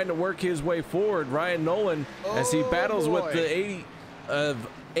 trying to work his way forward. Ryan Nolan, as he battles with the 80 of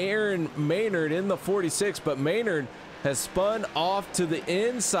Aaron Maynard in the 46, but Maynard has spun off to the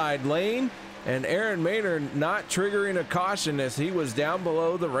inside lane, and Aaron Maynard not triggering a caution as he was down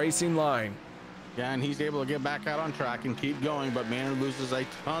below the racing line. Yeah, and he's able to get back out on track and keep going, but Maynard loses a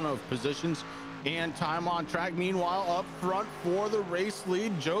ton of positions and time on track. Meanwhile, up front for the race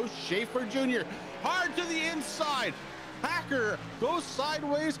lead, Joe Schaefer Jr. hard to the inside. Hacker goes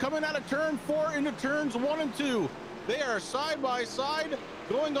sideways coming out of turn 4 into turns 1 and 2. They are side by side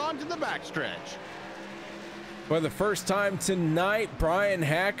going on to the backstretch. For the first time tonight, Brian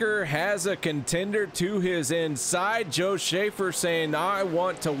Hacker has a contender to his inside. Joe Schaefer saying, I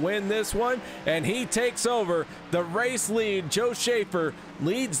want to win this one, and he takes over the race lead. Joe Schaefer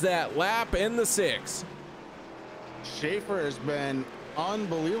leads that lap in the 6. Schaefer has been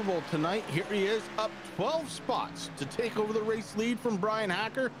unbelievable tonight. Here he is up 12 spots to take over the race lead from Brian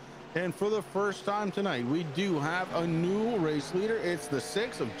Hacker. And for the first time tonight, we do have a new race leader. It's the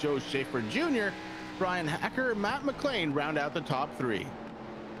 6 of Joe Schaefer Jr. Brian Hacker and Matt McLean round out the top 3.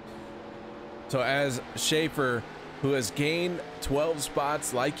 So as Schaefer, who has gained 12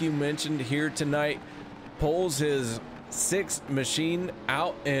 spots, like you mentioned here tonight, pulls his 6th machine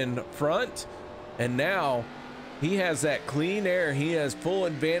out in front, and now he has that clean air. He has full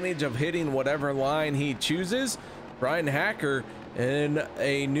advantage of hitting whatever line he chooses. Brian Hacker in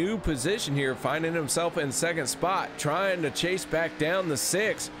a new position here, finding himself in 2nd spot, trying to chase back down the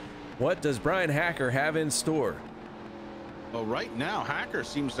 6. What does Brian Hacker have in store? Well, right now, Hacker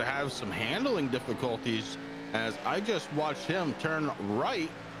seems to have some handling difficulties, as I just watched him turn right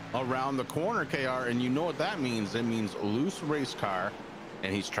around the corner, KR, and you know what that means. It means loose race car,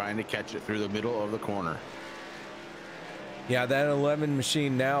 and he's trying to catch it through the middle of the corner. Yeah, that 11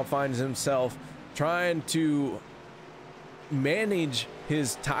 machine now finds himself trying to manage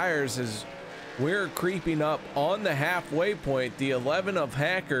his tires as we're creeping up on the halfway point. The 11 of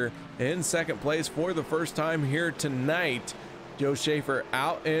Hacker in 2nd place for the first time here tonight. Joe Schaefer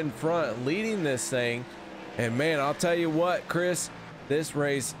out in front leading this thing. And man, I'll tell you what, Chris, this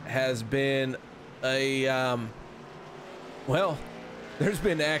race has been a, well, there's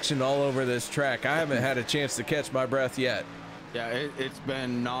been action all over this track. I haven't had a chance to catch my breath yet. Yeah, it's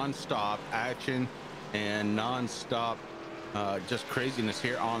been non-stop action and non-stop just craziness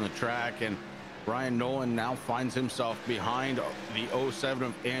here on the track. And Ryan Nolan now finds himself behind the 07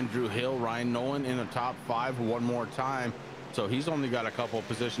 of Andrew Hill. Ryan Nolan in the top 5 one more time. So he's only got a couple of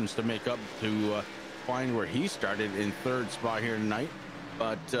positions to make up to find where he started in 3rd spot here tonight.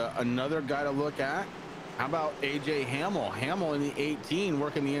 But another guy to look at, how about AJ Hamill? Hamill in the 18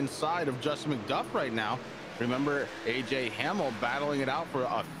 working the inside of Justin McDuff right now. Remember AJ Hamill battling it out for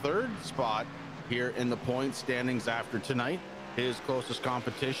a 3rd spot here in the point standings after tonight. His closest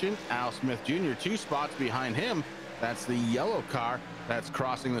competition, Al Smith Jr., 2 spots behind him. That's the yellow car that's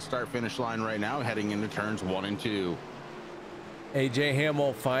crossing the start finish line right now, heading into turns 1 and 2. AJ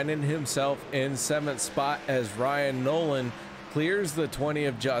Hamill finding himself in 7th spot as Ryan Nolan clears the 20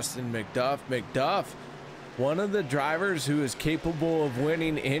 of Justin McDuff. McDuff, one of the drivers who is capable of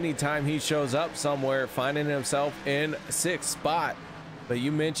winning anytime he shows up somewhere, finding himself in 6th spot. But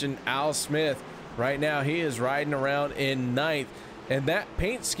you mentioned Al Smith. Right now he is riding around in 9th, and that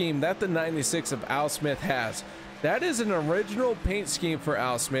paint scheme that the 96 of Al Smith has, that is an original paint scheme for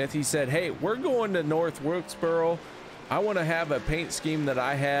Al Smith. He said, hey, we're going to North Wilkesboro. I want to have a paint scheme that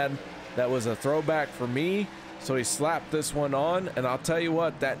I had that was a throwback for me. So he slapped this one on, and I'll tell you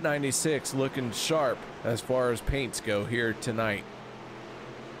what, that 96 looking sharp as far as paints go here tonight.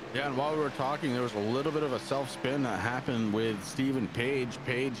 Yeah, and while we were talking, there was a little bit of a self-spin that happened with Stephen Page.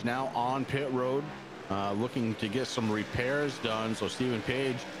 Page now on pit road, looking to get some repairs done. So Stephen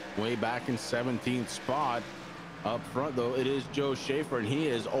Page way back in 17th spot. Up front, though, it is Joe Schaefer, and he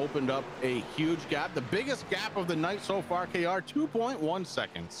has opened up a huge gap. The biggest gap of the night so far, KR, 2.1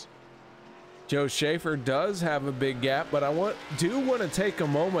 seconds. Joe Schaefer does have a big gap, but I do want to take a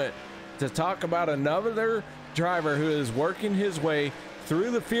moment to talk about another driver who is working his way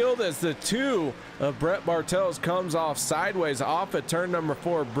through the field as the 2 of Brett Bartels comes off sideways off at turn number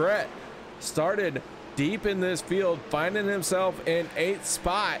 4. Brett started deep in this field, finding himself in 8th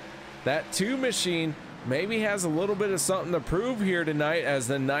spot. That 2 machine maybe has a little bit of something to prove here tonight as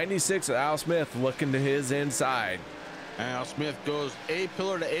the 96 of Al Smith looking to his inside. Al Smith goes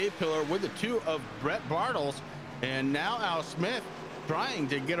A-pillar to A-pillar with the 2 of Brett Bartels, and now Al Smith trying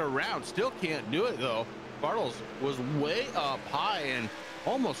to get around, still can't do it though. Bartels was way up high and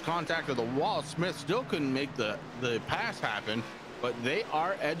almost contacted the wall. Smith still couldn't make the pass happen, but they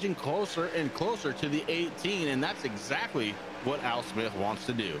are edging closer and closer to the 18, and that's exactly what Al Smith wants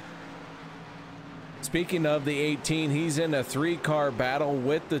to do. Speaking of the 18, he's in a 3-car battle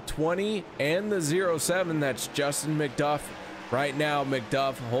with the 20 and the 07. That's Justin McDuff. Right now,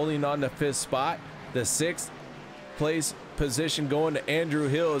 McDuff holding on to 5th spot. The 6th place position going to Andrew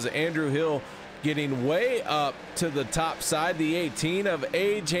Hill as Andrew Hill getting way up to the top side. The 18 of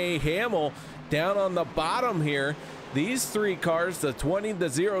AJ Hamill down on the bottom here. These 3 cars, the 20,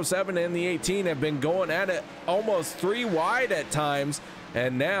 the 07, and the 18, have been going at it almost 3 wide at times.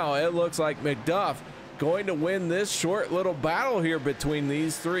 And now it looks like McDuff going to win this short little battle here between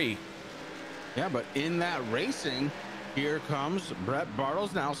these 3. Yeah, but in that racing, here comes Brett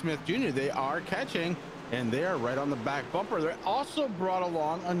Bartels and Al Smith Jr. They are catching, and they are right on the back bumper. They also brought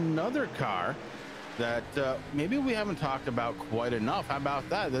along another car that maybe we haven't talked about quite enough. How about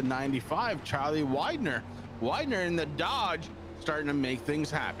that? The 95, Charlie Widener. Widener in the Dodge starting to make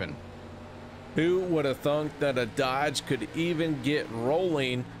things happen. Who would have thunk that a Dodge could even get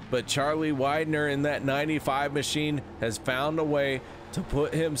rolling? But Charlie Widener in that 95 machine has found a way to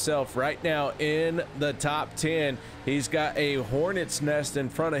put himself right now in the top 10. He's got a hornet's nest in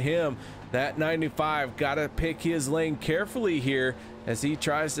front of him. That 95 got to pick his lane carefully here as he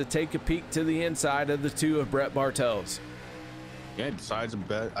tries to take a peek to the inside of the 2 of Brett Bartels. Yeah, decides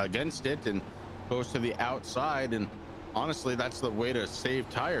against it and goes to the outside, and honestly that's the way to save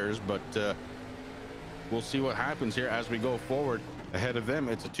tires, but we'll see what happens here as we go forward. Ahead of them,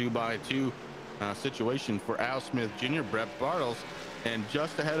 it's a 2x2 situation for Al Smith Jr., Brett Bartels, and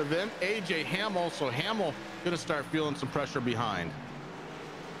just ahead of them, AJ Hamill. So Hamill gonna start feeling some pressure behind.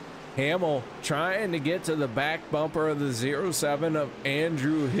 Hamill trying to get to the back bumper of the 07 of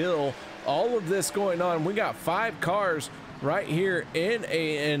Andrew Hill. All of this going on. We got 5 cars right here in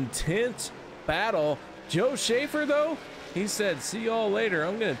a intense battle. Joe Schaefer, though, he said, see y'all later.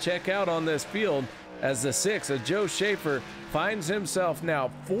 I'm going to check out on this field as the 6 of Joe Schaefer finds himself now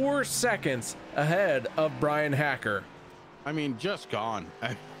 4 seconds ahead of Brian Hacker. I mean, just gone.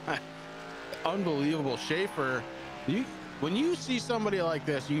 Unbelievable. Schaefer, when you see somebody like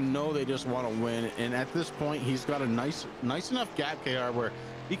this, you know they just want to win. And at this point, he's got a nice enough gap, KR, where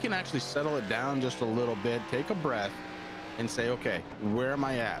he can actually settle it down just a little bit, take a breath, and say, okay, where am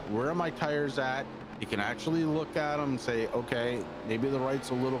I at? Where are my tires at? You can actually look at them and say, okay, maybe the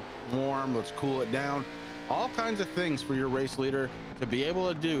right's a little warm, let's cool it down. All kinds of things for your race leader to be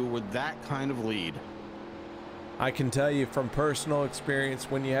able to do with that kind of lead. I can tell you from personal experience,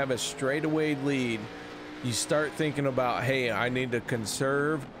 when you have a straightaway lead, you start thinking about, hey, I need to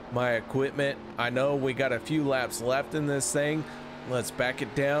conserve my equipment. I know we got a few laps left in this thing. Let's back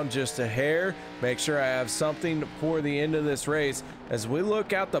it down just a hair, make sure I have something for the end of this race. As we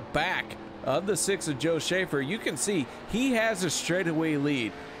look out the back of the 6 of Joe Schaefer, you can see he has a straightaway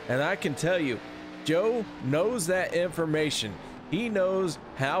lead. And I can tell you, Joe knows that information. He knows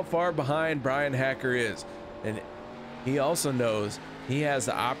how far behind Brian Hacker is. And he also knows he has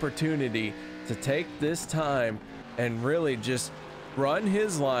the opportunity to take this time and really just run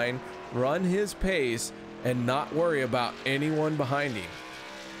his line, run his pace, and not worry about anyone behind him.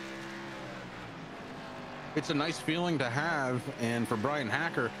 It's a nice feeling to have. And for Brian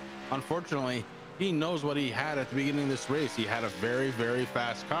Hacker, unfortunately, he knows what he had at the beginning of this race. He had a very, very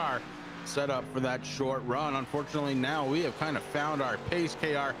fast car set up for that short run. Unfortunately, now we have kind of found our pace,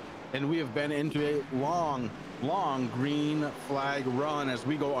 KR, and we have been into a long green flag run as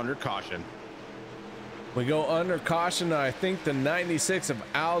we go under caution. We go under caution. I think the 96 of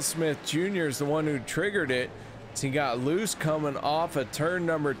Al Smith Jr. is the one who triggered it. He got loose coming off of turn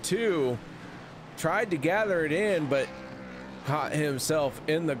number 2, tried to gather it in, but caught himself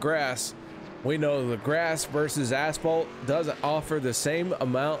in the grass. We know the grass versus asphalt doesn't offer the same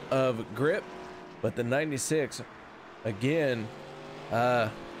amount of grip, but the 96, again,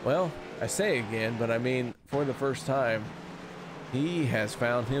 well, I say again, but I mean for the first time, he has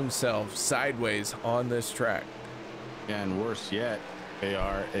found himself sideways on this track. And worse yet,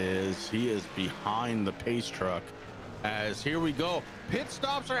 AR, is he is behind the pace truck. As here we go, pit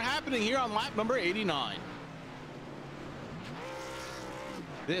stops are happening here on lap number 89.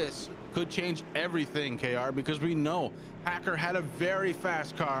 This could change everything, KR, because we know Hacker had a very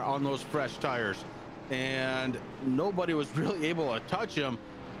fast car on those fresh tires and nobody was really able to touch him.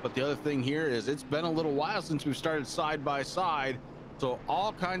 But the other thing here is it's been a little while since we've started side by side, so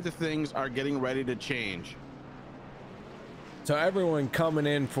all kinds of things are getting ready to change. So everyone coming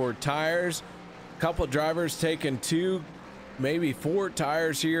in for tires, a couple drivers taking 2, maybe 4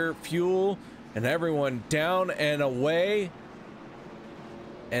 tires here, fuel, and everyone down and away.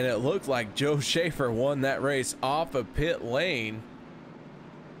 And it looked like Joe Schaefer won that race off of pit lane.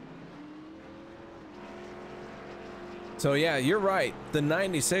 So yeah, you're right. The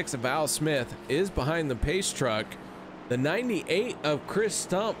 96 of Al Smith is behind the pace truck. The 98 of Chris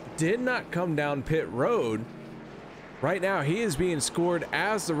Stump did not come down pit road. Right now he is being scored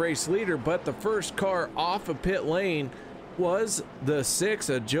as the race leader, but the first car off of pit lane was the 6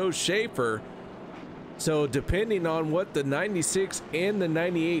 of Joe Schaefer. So depending on what the 96 and the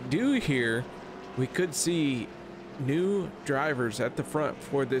 98 do here, we could see new drivers at the front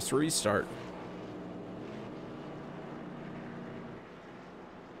for this restart.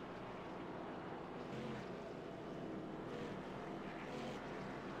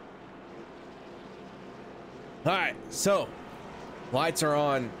 All right, so lights are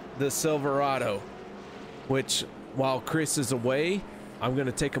on the Silverado, which while Chris is away, I'm going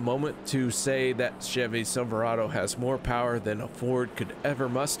to take a moment to say that Chevy Silverado has more power than a Ford could ever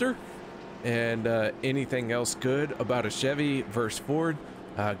muster. And anything else good about a Chevy versus Ford,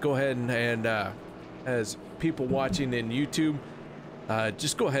 go ahead and as people watching in YouTube,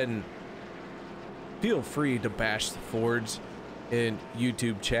 just go ahead and feel free to bash the Fords in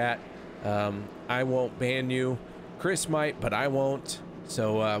YouTube chat. I won't ban you. Chris might, but I won't.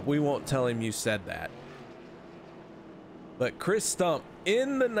 So we won't tell him you said that. But Chris Stump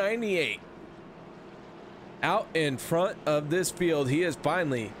in the 98 out in front of this field. He is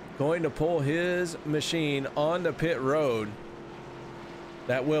finally going to pull his machine onto pit road.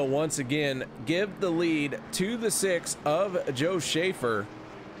 That will once again give the lead to the 6 of Joe Schaefer.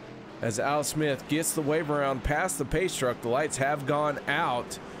 As Al Smith gets the wave around past the pace truck, the lights have gone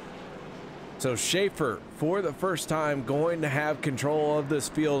out. So Schaefer, for the first time, going to have control of this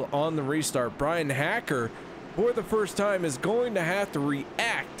field on the restart. Brian Hacker, for the first time, is going to have to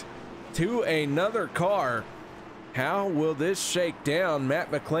react to another car. How will this shake down?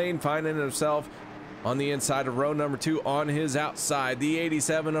 Matt McLean finding himself on the inside of row number 2 on his outside. The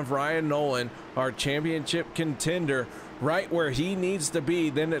 87 of Ryan Nolan, our championship contender, right where he needs to be.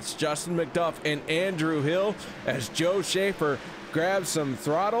 Then it's Justin McDuff and Andrew Hill as Joe Schaefer grabs some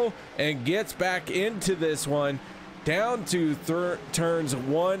throttle and gets back into this one. down to turns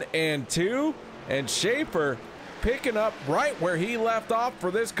 1 and 2, and Schaefer picking up right where he left off for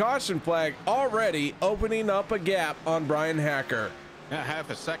this caution flag, already opening up a gap on Brian Hacker. Yeah, half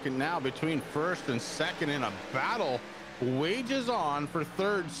a second now between first and second in a battle wages on for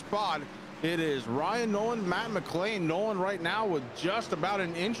third spot. It is Ryan Nolan, Matt McLean. Nolan right now with just about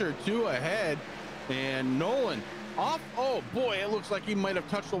an inch or two ahead, and Nolan off. Oh boy, it looks like he might have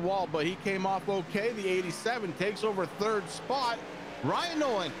touched the wall, but he came off okay. The 87 takes over third spot. Ryan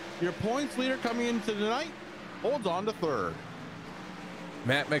Nolan, your points leader coming into tonight, holds on to third.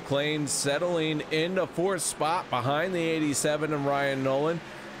 Matt McLean settling into fourth spot behind the 87 and Ryan Nolan.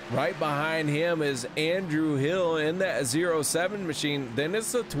 Right behind him is Andrew Hill in that 07 machine. Then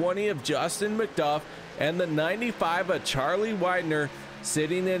it's the 20 of Justin McDuff and the 95 of Charlie Widener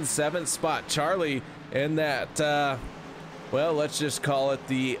sitting in seventh spot. Charlie in that, well, let's just call it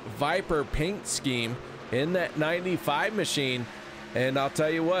the Viper paint scheme in that 95 machine. And I'll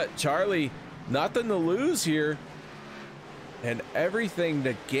tell you what, Charlie, nothing to lose here and everything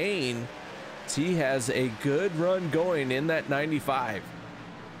to gain. He has a good run going in that 95.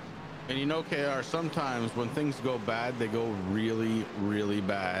 And you know, KR, sometimes when things go bad, they go really, really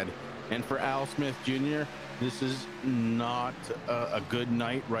bad. And for Al Smith Jr., this is not a good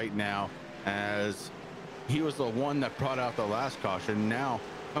night right now, as he was the one that brought out the last caution. Now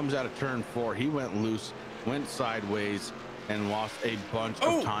comes out of turn 4. He went loose, went sideways, and lost a bunch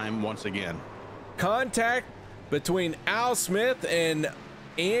of time once again. Contact between Al Smith and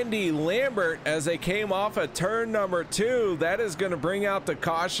Andy Lambert as they came off at turn number 2. That is going to bring out the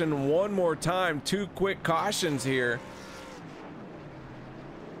caution one more time. 2 quick cautions here.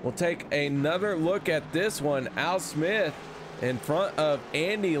 We'll take another look at this one. Al Smith in front of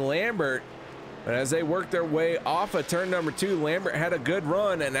Andy Lambert, but as they work their way off of turn number 2, Lambert had a good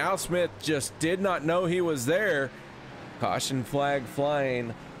run and Al Smith just did not know he was there. Caution flag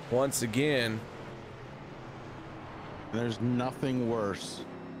flying once again. There's nothing worse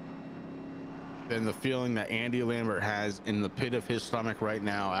than the feeling that Andy Lambert has in the pit of his stomach right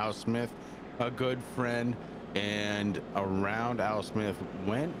now. Al Smith, a good friend, and around Al Smith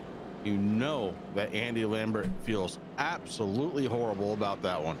went, you know that Andy Lambert feels absolutely horrible about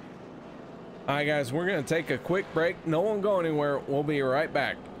that one. All right, guys, we're going to take a quick break. No one go anywhere. We'll be right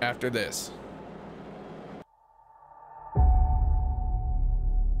back after this.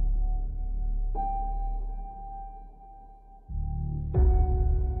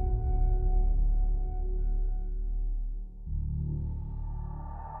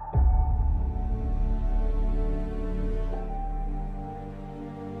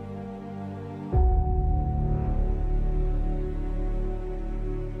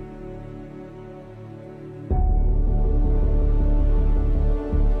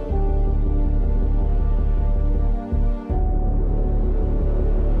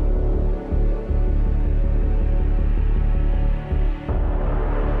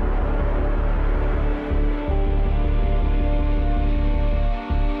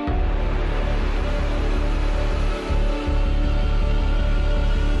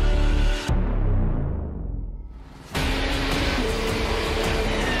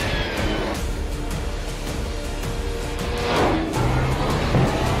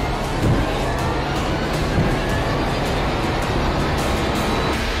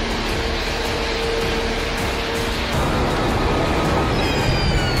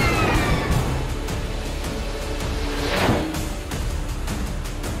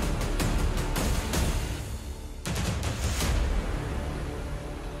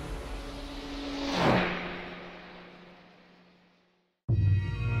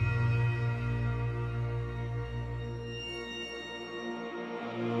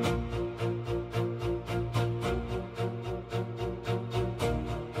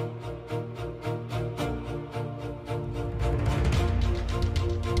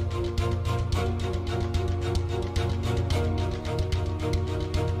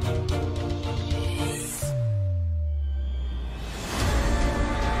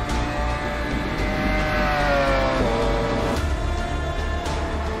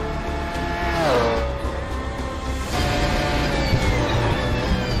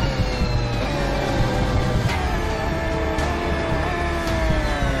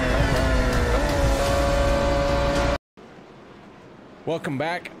 Welcome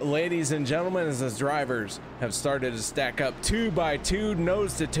back, ladies and gentlemen, as the drivers have started to stack up 2 by 2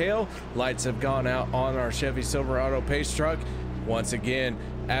 nose to tail. Lights have gone out on our Chevy Silverado pace truck. Once again,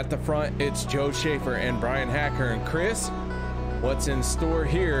 at the front, it's Joe Schaefer and Brian Hacker. And Chris, what's in store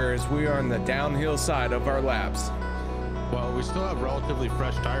here as we are on the downhill side of our laps? Well, we still have relatively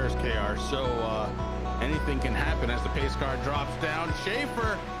fresh tires, KR, so anything can happen as the pace car drops down.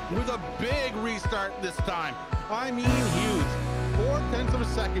 Schaefer with a big restart this time. I mean, huge. 0.4 of a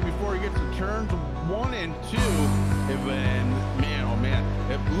second before he gets to turns 1 and 2. And man, oh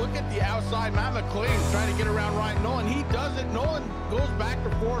man, look at the outside. Matt McLean trying to get around Ryan Nolan. He doesn't. Nolan goes back to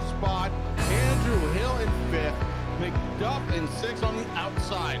 4th spot. Andrew Hill in 5th. McDuff in 6th on the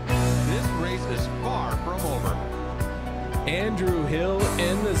outside. This race is far from over. Andrew Hill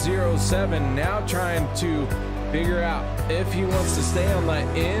in the 07, now trying to figure out if he wants to stay on the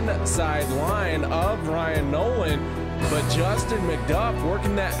inside line of Ryan Nolan, but Justin McDuff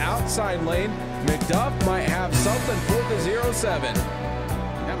working that outside lane. McDuff might have something for the 07.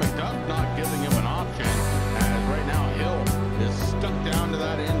 Yeah, McDuff not giving him an option, as right now Hill is stuck down to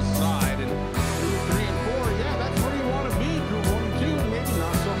that inside, and 2, 3, and 4, yeah, that's where you want to be. Group 1 and 2, maybe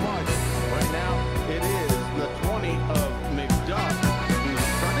not so much. Right now, it is the 20 of McDuff. He's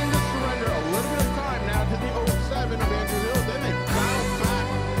starting to surrender a little bit of time now to the 07 of Andrew Hill. Then they bounce back.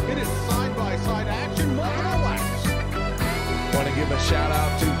 It is side-by-side action, multiple laps. Want to give a shout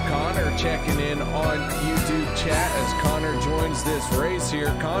out to Connor checking in on YouTube chat as Connor joins this race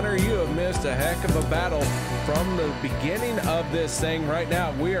here. Connor, you have missed a heck of a battle from the beginning of this thing. Right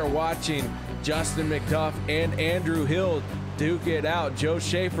now, we are watching Justin McDuff and Andrew Hill duke it out. Joe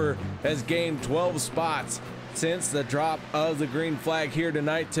Schaefer has gained 12 spots since the drop of the green flag here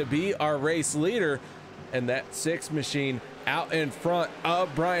tonight to be our race leader, and that 6 machine out in front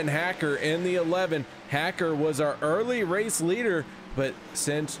of Brian Hacker in the 11. Hacker was our early race leader, but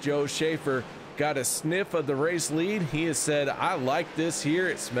since Joe Schaefer got a sniff of the race lead, he has said, I like this here,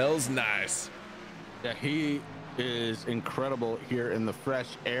 it smells nice. Yeah, he is incredible here in the fresh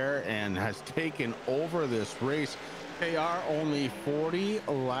air and has taken over this race. They are only 40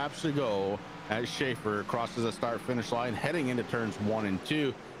 laps to go as Schaefer crosses the start finish line heading into turns 1 and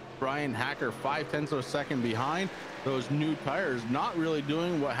 2. Brian Hacker 0.5 of a second behind. Those new tires not really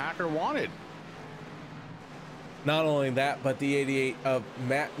doing what Hacker wanted. Not only that, but the 88 of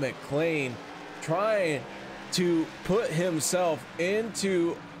Matt McLean trying to put himself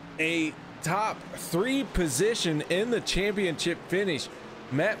into a top 3 position in the championship finish.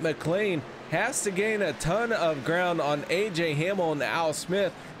 Matt McLean has to gain a ton of ground on AJ Hamill and Al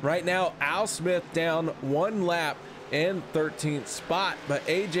Smith. Right now, Al Smith down 1 lap in 13th spot, but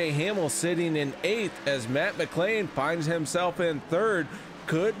AJ Hamill sitting in 8th as Matt McLean finds himself in 3rd.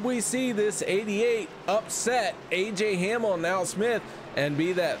 Could we see this 88 upset AJ Hamill and Al Smith and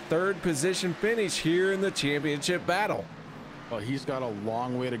be that 3rd position finish here in the championship battle? Well, he's got a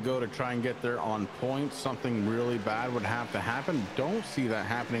long way to go to try and get there on points. Something really bad would have to happen. Don't see that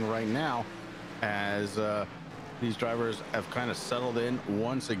happening right now as these drivers have kind of settled in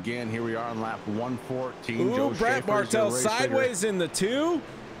once again. Here we are on lap 114. Ooh, Joe Brett Schaefer's Bartel sideways in the 2.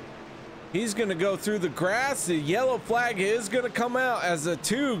 He's going to go through the grass. The yellow flag is going to come out as the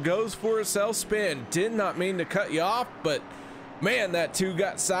 2 goes for a self spin. Did not mean to cut you off, but man, that 2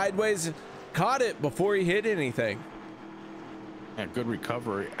 got sideways, caught it before he hit anything. A good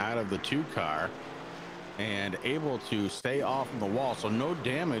recovery out of the 2 car and able to stay off the wall. So no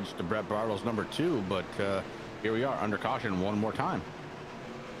damage to Brett Bartel's number 2, but here we are under caution one more time.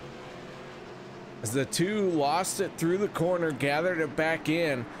 As the 2 lost it through the corner, gathered it back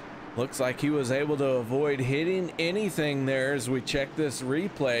in. Looks like he was able to avoid hitting anything there as we check this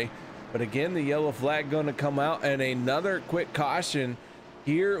replay. But again, the yellow flag going to come out and another quick caution.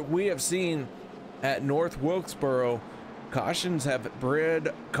 Here we have seen at North Wilkesboro, cautions have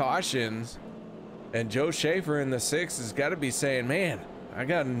bred cautions. And Joe Schaefer in the 6 has got to be saying, man, I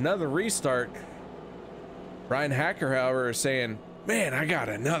got another restart. Brian Hacker, however, is saying, man, I got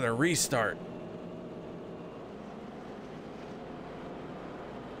another restart.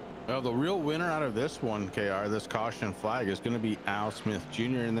 Well, the real winner out of this one, KR, this caution flag, is going to be Al Smith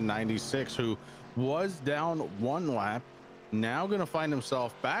Jr. in the 96, who was down 1 lap, now going to find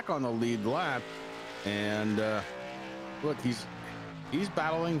himself back on the lead lap. And look, he's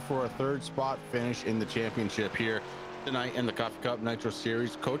battling for a 3rd spot finish in the championship here tonight in the Coffee Cup Nitro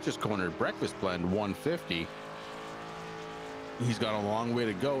Series Coach's Corner Breakfast Blend 150. He's got a long way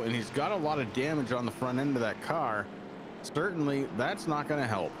to go, and he's got a lot of damage on the front end of that car. Certainly, that's not going to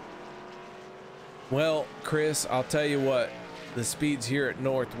help. Well, Chris, I'll tell you what, the speeds here at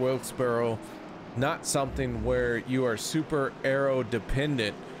North Wilkesboro, not something where you are super aero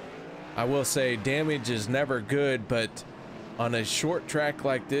dependent. I will say damage is never good, but on a short track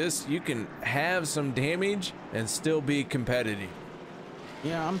like this, you can have some damage and still be competitive.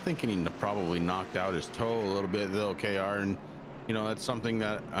 Yeah, I'm thinking he probably knocked out his toe a little bit though, KR, and you know, that's something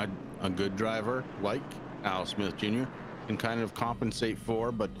that a good driver like Al Smith Jr. can kind of compensate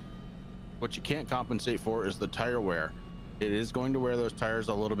for, but What you can't compensate for is the tire wear. It is going to wear those tires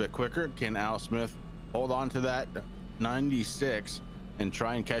a little bit quicker. Can Al Smith hold on to that 96 and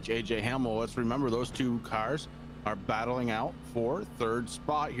try and catch AJ Hamel? Let's remember those two cars are battling out for third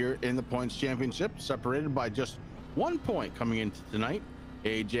spot here in the points championship, separated by just 1 point coming into tonight.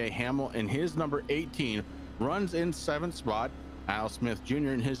 AJ Hamel in his number 18 runs in 7th spot. Al Smith Jr.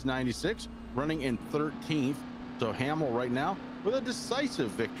 in his 96 running in 13th. So Hamel right now with a decisive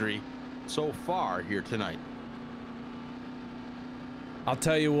victory so far here tonight. I'll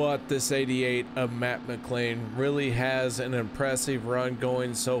tell you what, this 88 of Matt McLean really has an impressive run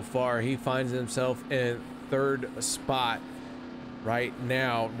going so far. He finds himself in 3rd spot right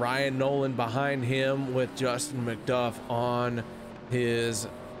now. Ryan Nolan behind him with Justin McDuff on his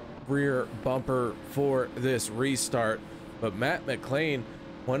rear bumper for this restart. But Matt McLean,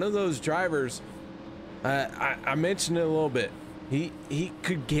 one of those drivers, I mentioned it a little bit. He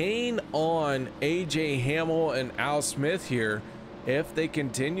could gain on AJ Hamel and Al Smith here if they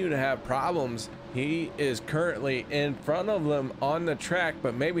continue to have problems. He is currently in front of them on the track,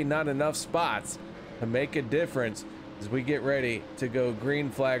 but maybe not enough spots to make a difference as we get ready to go green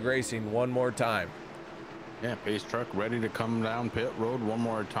flag racing one more time. Yeah, pace truck ready to come down pit road one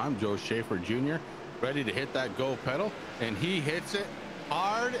more time. Joe Schaefer Jr. ready to hit that go pedal, and he hits it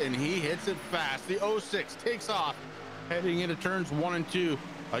hard and he hits it fast. The 06 takes off heading into turns 1 and 2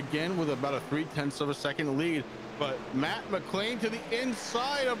 again with about a 0.3 of a second lead. But Matt McLean to the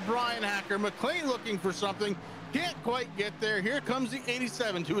inside of Brian Hacker. McLean looking for something, can't quite get there. Here comes the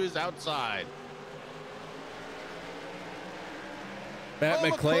 87 to his outside. Matt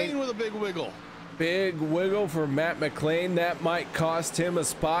McLean with a big wiggle. Big wiggle for Matt McLean. That might cost him a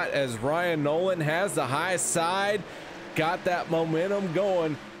spot as Ryan Nolan has the high side, got that momentum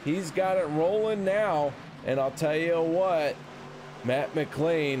going. He's got it rolling now, and I'll tell you what, Matt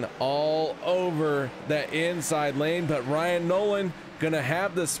McLean all over that inside lane, but Ryan Nolan gonna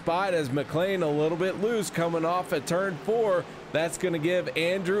have the spot as McLean a little bit loose coming off at turn 4. That's gonna give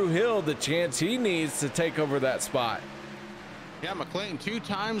Andrew Hill the chance he needs to take over that spot. Yeah, McLean 2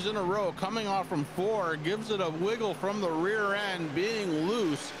 times in a row coming off from 4, gives it a wiggle from the rear end, being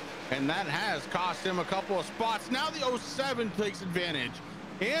loose, and that has cost him a couple of spots. Now the 07 takes advantage.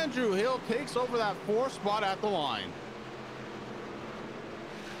 Andrew Hill takes over that 4th spot at the line.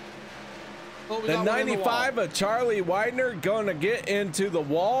 The 95 of Charlie Widener going to get into the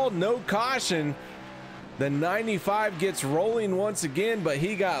wall. No caution. The 95 gets rolling once again, but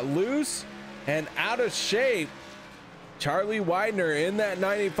he got loose and out of shape. Charlie Widener in that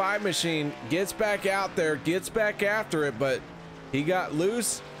 95 machine gets back out there, gets back after it, but he got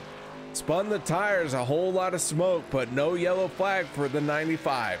loose, spun the tires, a whole lot of smoke, but no yellow flag for the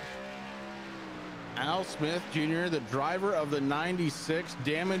 95. Al Smith Jr., the driver of the 96,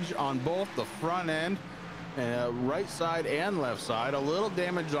 damage on both the front end, right side and left side, a little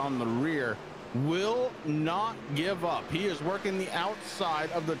damage on the rear, will not give up. He is working the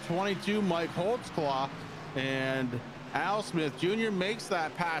outside of the 22 Mike Holtzclaw, and Al Smith Jr. makes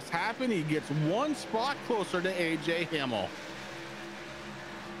that pass happen. He gets 1 spot closer to AJ Hamel.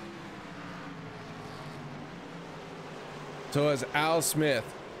 So as Al Smith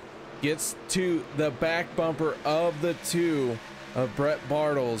gets to the back bumper of the 2 of Brett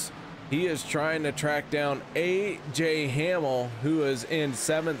Bartles, he is trying to track down AJ Hamel, who is in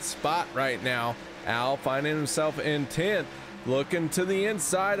 7th spot right now. Al finding himself in 10th, looking to the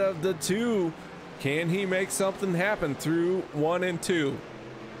inside of the 2. Can he make something happen through 1 and 2?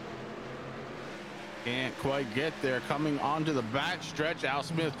 Can't quite get there. Coming onto the back stretch, Al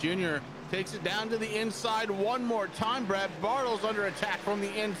Smith Jr. takes it down to the inside one more time. Brad Bartles under attack from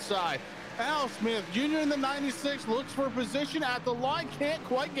the inside. Al Smith Jr. in the 96 looks for position at the line, can't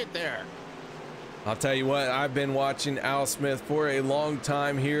quite get there. I'll tell you what, I've been watching Al Smith for a long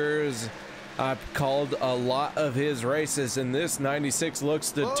time here. I've called a lot of his races, and this 96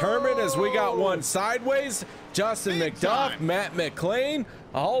 looks determined as we got one sideways. Justin McDuff, Matt McLean,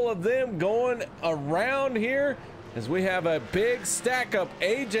 all of them going around here as we have a big stack up.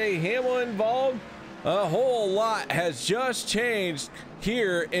 AJ Hamel involved. A whole lot has just changed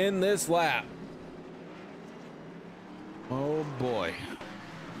here in this lap. Oh boy.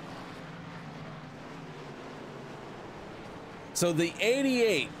 So the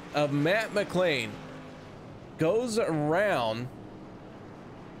 88 of Matt McLean goes around.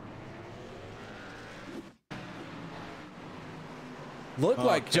 Looked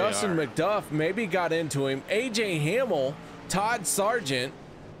like Justin McDuff maybe got into him. AJ Hamel, Todd Sargent,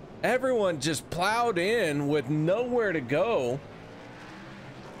 everyone just plowed in with nowhere to go.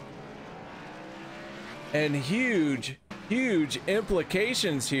 And huge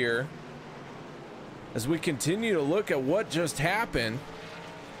implications here as we continue to look at what just happened.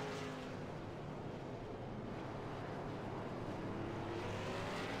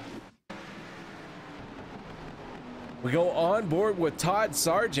 We go on board with Todd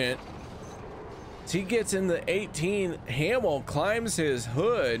Sargent. He gets in the 18. Hamill climbs his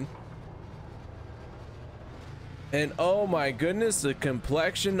hood. And oh my goodness, the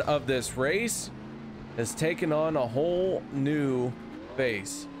complexion of this race has taken on a whole new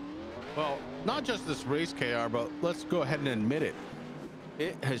face. Well, not just this race, KR, but let's go ahead and admit it.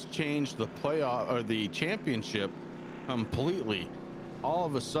 It has changed the playoff or the championship completely. All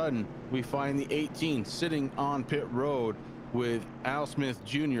of a sudden, we find the 18 sitting on pit road with Al Smith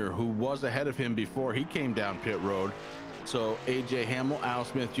Jr., who was ahead of him before he came down pit road. So AJ Hamill, Al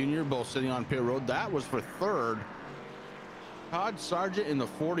Smith Jr., both sitting on pit road. That was for third. Todd Sargent in the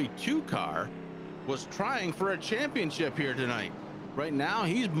 42 car was trying for a championship here tonight. Right now,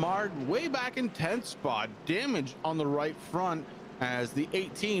 he's marred way back in 10th spot, damaged on the right front as the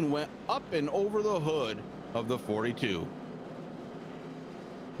 18 went up and over the hood of the 42.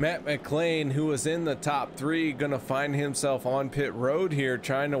 Matt McLean, who was in the top 3, gonna find himself on pit road here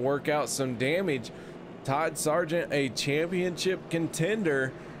trying to work out some damage. Todd Sargent, a championship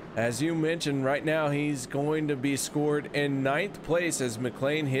contender, as you mentioned. Right now he's going to be scored in 9th place as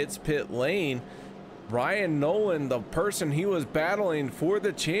McLean hits pit lane. Ryan Nolan, the person he was battling for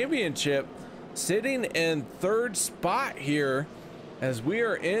the championship, sitting in 3rd spot here as we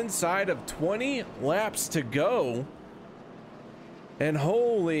are inside of 20 laps to go. And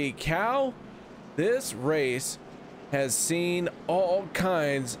holy cow, this race has seen all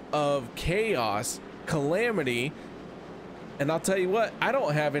kinds of chaos, calamity. And I'll tell you what, I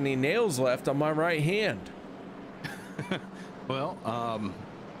don't have any nails left on my right hand. Well,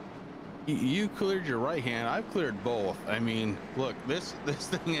 you cleared your right hand. I've cleared both. I mean, look, this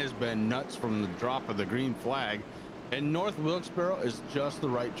thing has been nuts from the drop of the green flag, and North Wilkesboro is just the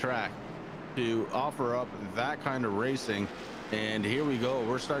right track to offer up that kind of racing. And here we go.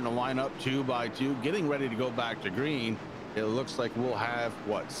 We're starting to line up 2 by 2, getting ready to go back to green. It looks like we'll have,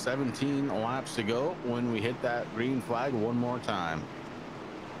 what, 17 laps to go when we hit that green flag one more time.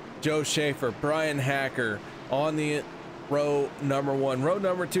 Joe Schaefer, Brian Hacker on the row number 1. Row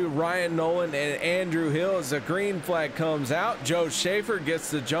number 2, Ryan Nolan and Andrew Hill. As the green flag comes out, Joe Schaefer gets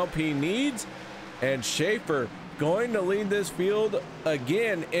the jump he needs, and Schaefer going to lead this field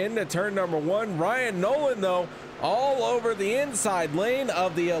again into turn number 1. Ryan Nolan, though, all over the inside lane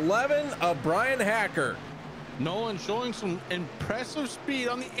of the 11 of Brian Hacker. Nolan showing some impressive speed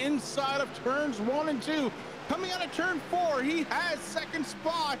on the inside of turns 1 and 2. Coming out of turn 4, he has 2nd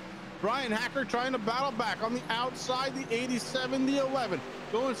spot. Brian Hacker trying to battle back on the outside, the 87, the 11.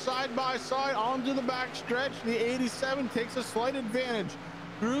 Going side by side onto the back stretch. The 87 takes a slight advantage.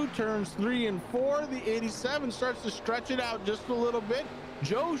 Through turns 3 and 4, the 87 starts to stretch it out just a little bit.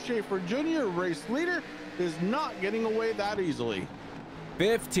 Joe Schaefer Jr., race leader, is not getting away that easily.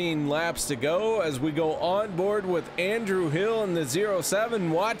 15 laps to go as we go on board with Andrew Hill in the 07,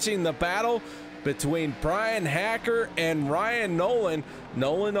 watching the battle between Brian Hacker and Ryan Nolan.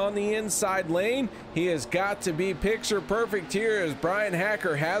 Nolan on the inside lane. He has got to be picture perfect here as Brian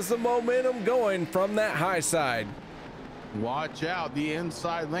Hacker has the momentum going from that high side. Watch out, the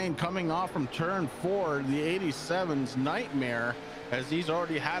inside lane coming off from turn 4, the 87's nightmare, as he's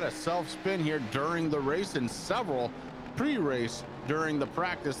already had a self-spin here during the race and several pre-race during the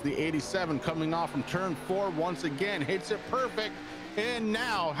practice. The 87 coming off from turn 4 once again, hits it perfect, and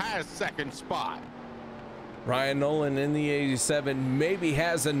now has 2nd spot. Ryan Nolan in the 87 maybe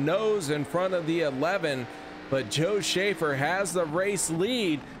has a nose in front of the 11, but Joe Schaefer has the race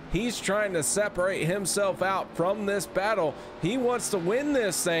lead. He's trying to separate himself out from this battle. He wants to win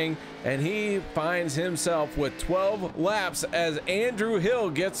this thing, and he finds himself with 12 laps as Andrew Hill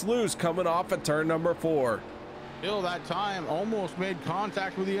gets loose coming off of turn number 4. Hill that time almost made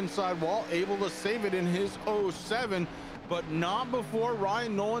contact with the inside wall, able to save it in his 07, but not before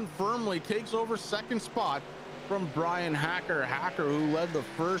Ryan Nolan firmly takes over 2nd spot from Brian Hacker. Hacker, who led the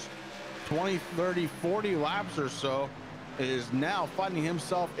first 20, 30, 40 laps or so, is now finding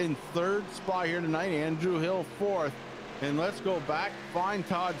himself in 3rd spot here tonight. Andrew Hill 4th. And let's go back, find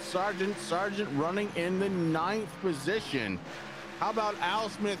Todd Sargent. Sargent running in the 9th position. How about Al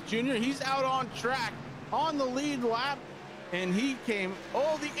Smith Jr.? He's out on track on the lead lap, and he came,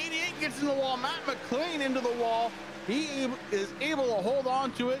 oh, the 88 gets in the wall. Matt McLean into the wall. He is able to hold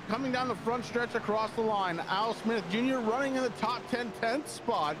on to it, coming down the front stretch across the line. Al Smith Jr. running in the top 10, 10th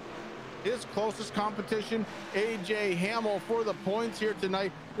spot. His closest competition, AJ Hamill, for the points here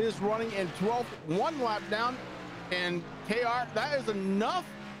tonight, is running in 12th, 1 lap down. And KR, that is enough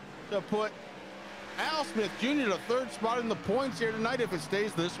to put Al Smith Jr., the third spot in the points here tonight if it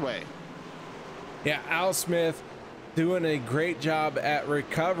stays this way. Yeah, Al Smith doing a great job at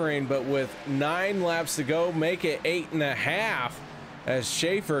recovering, but with 9 laps to go, make it 8.5 as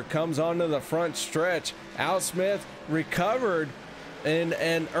Schaefer comes onto the front stretch. Al Smith recovered in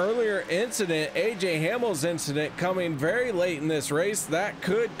an earlier incident, AJ Hamill's incident, coming very late in this race. That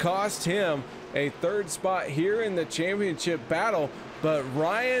could cost him a 3rd spot here in the championship battle, but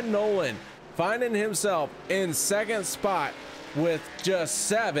Ryan Nolan finding himself in 2nd spot with just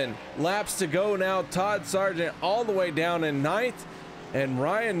 7 laps to go now. Todd Sargent all the way down in 9th, and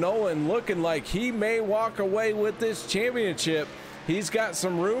Ryan Nolan looking like he may walk away with this championship. He's got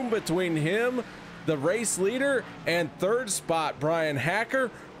some room between him, the race leader, and 3rd spot Brian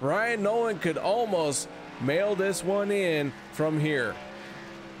Hacker. Ryan Nolan could almost mail this one in from here.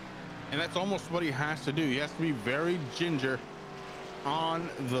 And that's almost what he has to do. He has to be very ginger on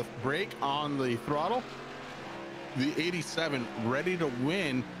the brake, on the throttle. The 87 ready to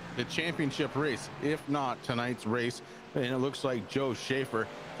win the championship race, if not tonight's race. And it looks like Joe Schaefer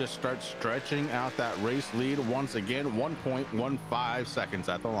just starts stretching out that race lead once again. 1.15 seconds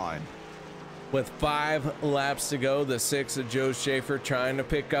at the line. With 5 laps to go, the 6 of Joe Schaefer trying to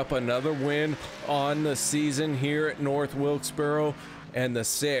pick up another win on the season here at North Wilkesboro. And the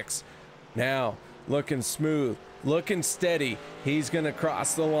 6 now looking smooth, looking steady. He's going to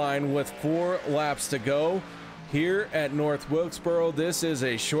cross the line with 4 laps to go here at North Wilkesboro. This is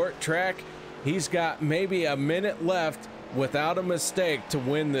a short track. He's got maybe a minute left without a mistake to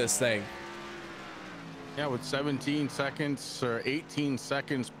win this thing. Yeah, with 17 seconds or 18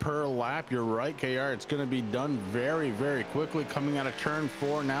 seconds per lap, you're right, KR. It's going to be done very, very quickly. Coming out of turn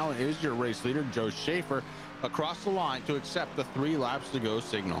 4 now is your race leader, Joe Schaefer, across the line to accept the 3 laps to go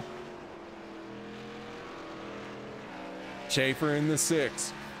signal. Schaefer in the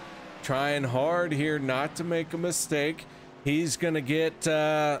 6, trying hard here not to make a mistake. He's going to get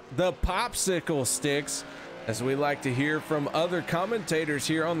the popsicle sticks, as we like to hear from other commentators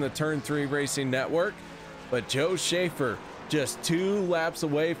here on the Turn 3 Racing Network. But Joe Schaefer just 2 laps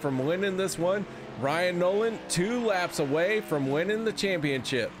away from winning this one. Ryan Nolan 2 laps away from winning the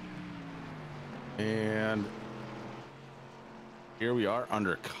championship. And here we are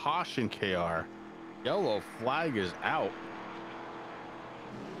under caution, KR. Yellow flag is out.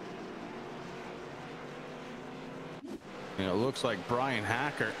 And it looks like Brian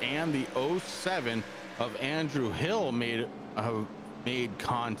Hacker and the 07 of Andrew Hill made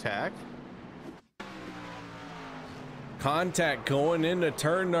contact. Contact going into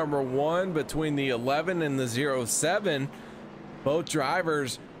turn number 1 between the 11 and the 07. Both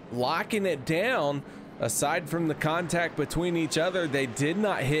drivers locking it down. Aside from the contact between each other, they did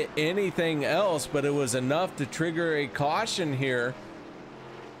not hit anything else, but it was enough to trigger a caution here.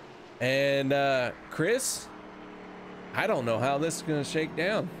 And Chris, I don't know how this is going to shake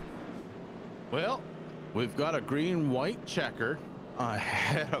down. Well, we've got a green-white checker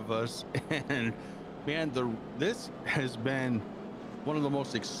ahead of us, and man, this has been one of the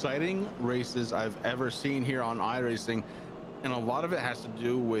most exciting races I've ever seen here on iRacing, and a lot of it has to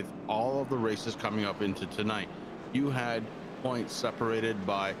do with all of the races coming up into tonight. You had points separated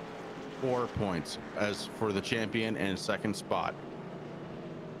by 4 points as for the champion and 2nd spot.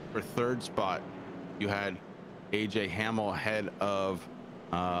 For 3rd spot, you had AJ Hamill ahead of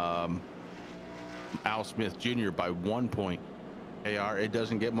Al Smith Jr. by 1 point. AR, it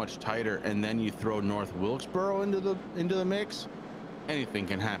doesn't get much tighter, and then you throw North Wilkesboro into the mix. Anything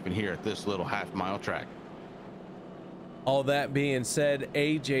can happen here at this little half-mile track. All that being said,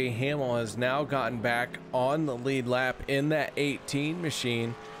 AJ Hamill has now gotten back on the lead lap in that 18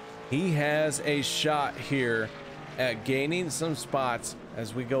 machine. He has a shot here at gaining some spots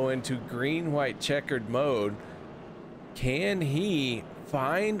as we go into green-white checkered mode. Can he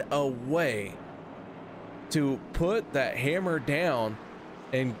find a way to put that hammer down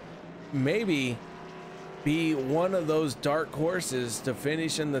and maybe be one of those dark horses to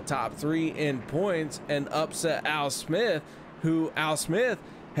finish in the top 3 in points and upset Al Smith, who Al Smith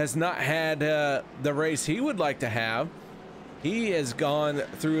has not had the race he would like to have. He has gone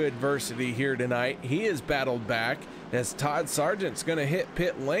through adversity here tonight. He has battled back as Todd Sargent's going to hit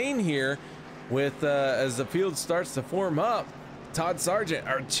pit lane here with as the field starts to form up. Todd Sargent,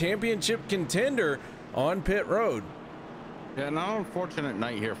 our championship contender, on pit road. Yeah, an unfortunate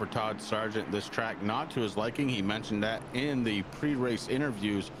night here for Todd Sargent. This track not to his liking. He mentioned that in the pre-race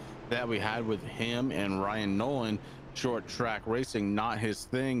interviews that we had with him and Ryan Nolan. Short track racing not his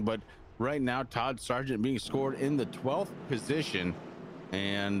thing, but right now Todd Sargent being scored in the 12th position,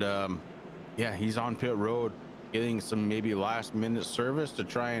 and yeah, he's on pit road getting some maybe last minute service to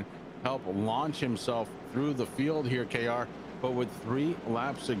try and help launch himself through the field here, KR. But with 3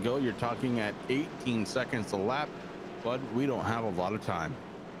 laps to go, you're talking at 18 seconds a lap, but we don't have a lot of time.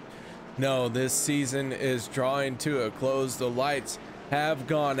 No, this season is drawing to a close. The lights have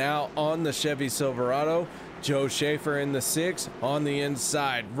gone out on the Chevy Silverado. Joe Schaefer in the 6 on the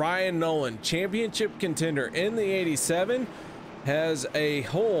inside. Ryan Nolan, championship contender in the 87, has a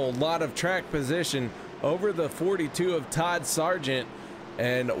whole lot of track position over the 42 of Todd Sargent.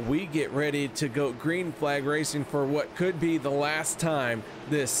 And we get ready to go green flag racing for what could be the last time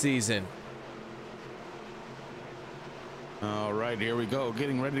this season. All right, here we go.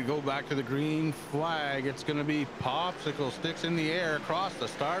 Getting ready to go back to the green flag. It's going to be popsicle sticks in the air across the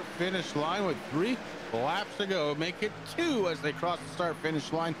start finish line with 3 laps to go. Make it 2 as they cross the start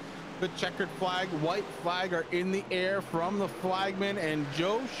finish line. The checkered flag, white flag are in the air from the flagman, and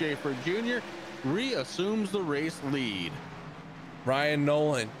Joe Schaefer Jr. reassumes the race lead. Ryan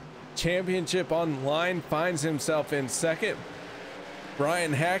Nolan, championship on the line, finds himself in second.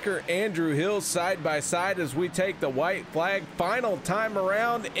 Brian Hacker, Andrew Hill side by side as we take the white flag. Final time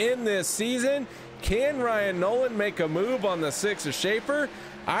around in this season. Can Ryan Nolan make a move on the 6 of Schaefer?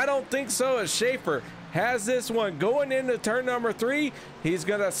 I don't think so, as Schaefer has this one going into turn number 3. He's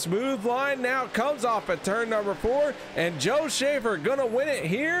got a smooth line now, comes off at turn number 4, and Joe Schaefer gonna win it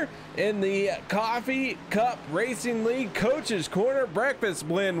here in the Coffee Cup Racing League Coaches Corner Breakfast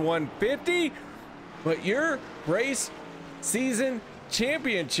Blend 150. But your race season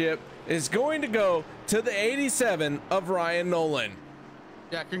championship is going to go to the 87 of Ryan Nolan.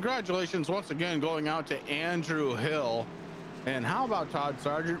 Yeah, congratulations once again going out to Andrew Hill. And how about Todd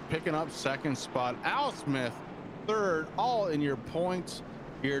Sargent picking up 2nd spot? Al Smith 3rd, all in your points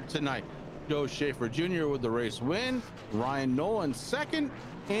here tonight. Joe Schaefer Jr. with the race win, Ryan Nolan 2nd,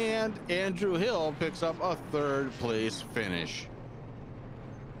 and Andrew Hill picks up a 3rd place finish.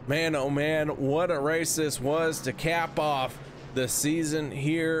 Man, oh man, what a race this was to cap off the season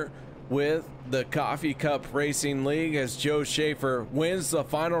here with the Coffee Cup Racing League, as Joe Schaefer wins the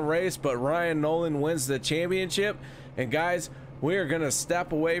final race, but Ryan Nolan wins the championship. And guys, we are going to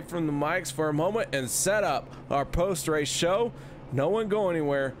step away from the mics for a moment and set up our post-race show. No one go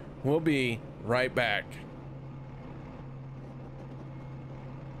anywhere. We'll be right back.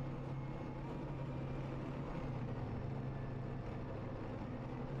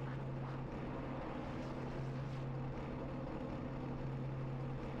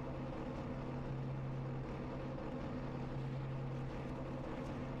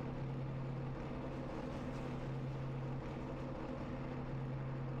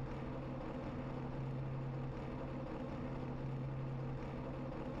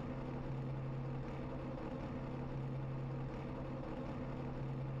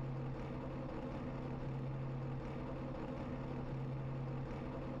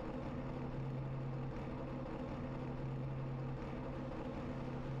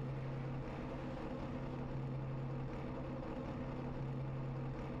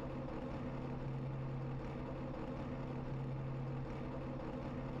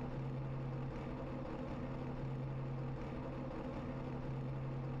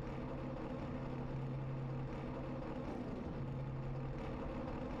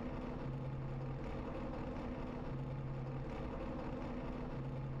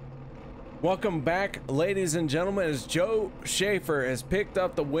 Welcome back, ladies and gentlemen, as Joe Schaefer has picked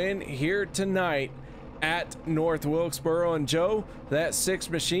up the win here tonight at North Wilkesboro. And Joe, that 6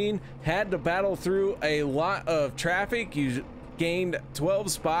 machine had to battle through a lot of traffic. You gained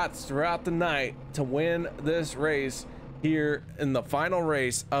 12 spots throughout the night to win this race here in the final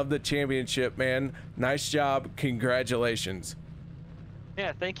race of the championship, man. Nice job. Congratulations.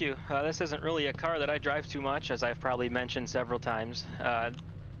 Yeah, thank you. This isn't really a car that I drive too much, as I've probably mentioned several times.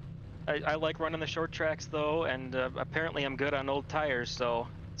 I like running the short tracks though, and apparently I'm good on old tires, so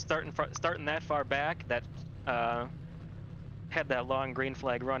starting that far back, that had that long green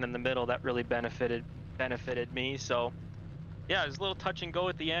flag run in the middle, that really benefited me. So yeah, it was a little touch and go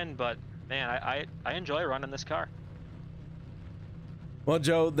at the end, but man, I enjoy running this car. Well,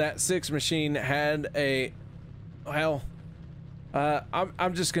 Joe, that 6 machine had a, well,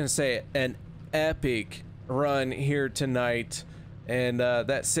 I'm just gonna say it, an epic run here tonight, and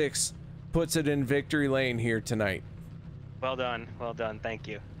that 6 puts it in victory lane here tonight. Well done, thank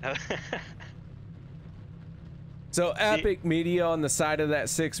you. So epic media on the side of that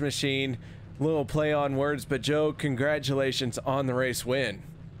 6 machine, little play on words, but Joe, congratulations on the race win.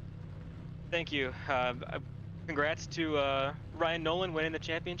 Thank you. Congrats to Ryan Nolan winning the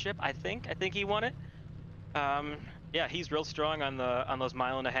championship. I think he won it. Yeah, he's real strong on those 1.5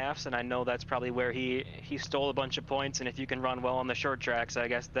 miles, and I know that's probably where he stole a bunch of points. And if you can run well on the short tracks, I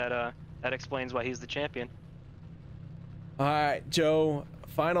guess that explains why he's the champion. All right, Joe,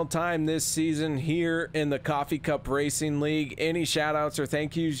 final time this season here in the Coffee Cup Racing League. Any shout outs or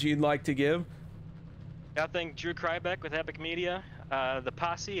thank yous you'd like to give? I thank Drew Krybeck with Epic Media, the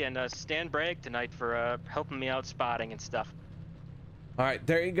posse, and Stan Bragg tonight for helping me out spotting and stuff. All right,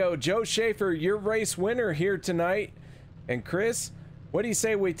 there you go. Joe Schaefer, your race winner here tonight. And Chris, what do you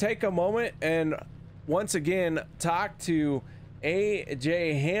say we take a moment and once again talk to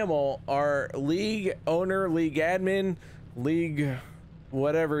AJ Hamill, our league owner, league admin, league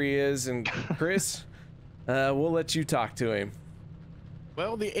whatever he is. And Chris, we'll let you talk to him.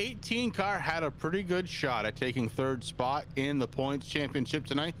 Well, the 18 car had a pretty good shot at taking 3rd spot in the points championship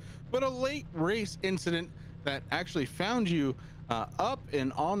tonight, but a late race incident that actually found you up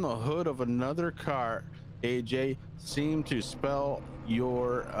and on the hood of another car, AJ, seemed to spell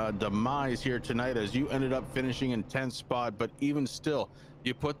your demise here tonight, as you ended up finishing in 10th spot. But even still,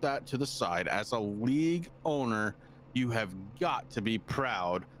 you put that to the side. As a league owner, you have got to be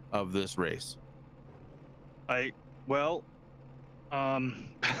proud of this race. Well,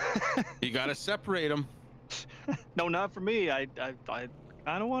 you got to separate them. No, not for me. I kind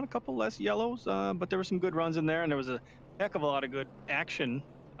of want a couple less yellows, but there were some good runs in there, and there was a heck of a lot of good action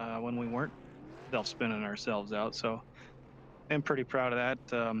when we weren't self-spinning ourselves out. So I'm pretty proud of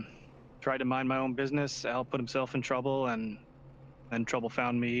that. Tried to mind my own business. Al put himself in trouble, and then trouble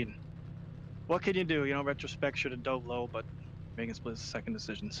found me. What can you do? You know, retrospect, should have dove low, but making split second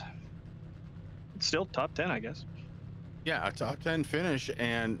decisions. It's still top 10, I guess. Yeah, a top 10 finish,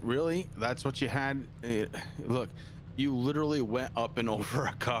 and really, that's what you had. Look, you literally went up and over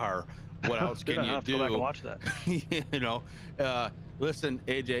a car. What else can you do? Go back and watch that. You know, listen,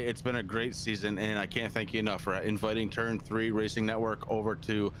 AJ, it's been a great season, and I can't thank you enough for inviting Turn 3 Racing Network over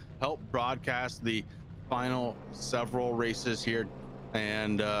to help broadcast the final several races here.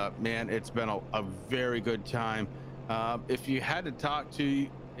 And man, it's been a very good time. If you had to talk to,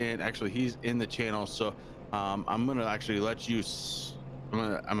 and actually he's in the channel, so I'm gonna actually let you.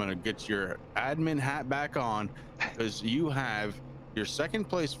 I'm gonna get your admin hat back on, because you have your 2nd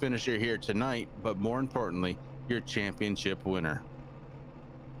place finisher here tonight, but more importantly, your championship winner.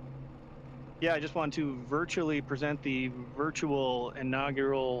 Yeah, I just want to virtually present the virtual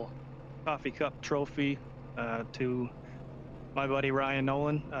inaugural Coffee Cup trophy to my buddy Ryan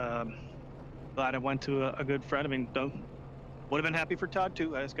Nolan. Glad I went to a good friend. I mean, would have been happy for Todd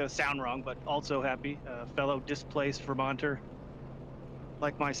too. It's gonna sound wrong, but also happy. Fellow displaced Vermonter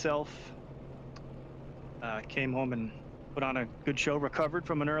like myself. Came home and put on a good show, recovered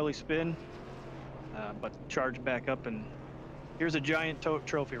from an early spin, but charged back up, and here's a giant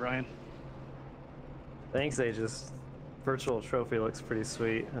trophy, Ryan. Thanks, Aegis. Virtual trophy looks pretty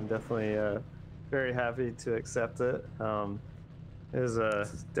sweet. I'm definitely very happy to accept it. It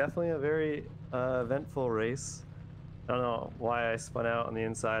was definitely a very eventful race. I don't know why I spun out on the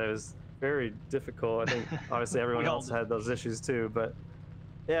inside. It was very difficult. I think obviously everyone else had those issues too, but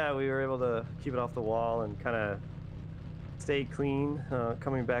yeah, we were able to keep it off the wall and kind of stay clean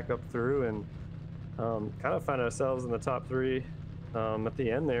coming back up through, and kind of find ourselves in the top 3 at the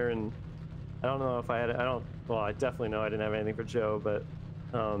end there. And I don't know if well, I definitely know I didn't have anything for Joe, but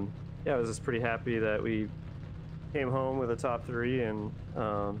yeah, I was just pretty happy that we came home with a top 3 and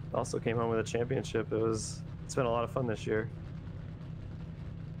also came home with a championship. It's been a lot of fun this year.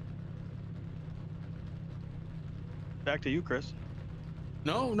 Back to you, Chris.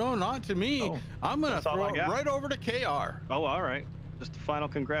 No, not to me. Oh, I'm gonna throw it right over to KR. Oh, all right. Just a final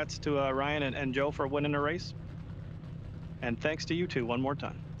congrats to Ryan and Joe for winning the race, and thanks to you two one more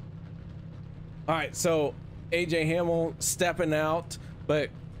time. All right, so AJ Hamill stepping out, but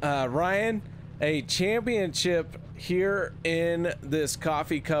Ryan, a championship here in this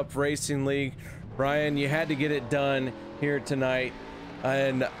Coffee Cup Racing League. Ryan, you had to get it done here tonight,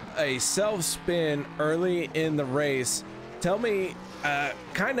 and a self-spin early in the race. Tell me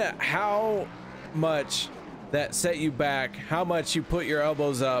kind of how much that set you back, how much you put your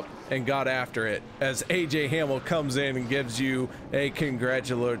elbows up and got after it as AJ Hamill comes in and gives you a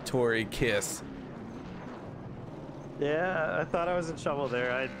congratulatory kiss. Yeah, I thought I was in trouble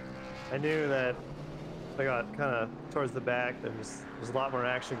there. I knew that I got kind of towards the back. There's a lot more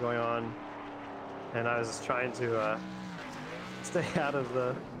action going on, and I was just trying to stay out of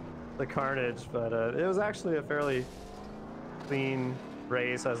the carnage. But it was actually a fairly clean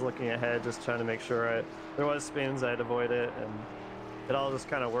race. I was looking ahead, just trying to make sure there was spins, I'd avoid it, and it all just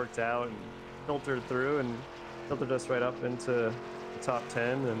kind of worked out and filtered through and filtered us right up into the top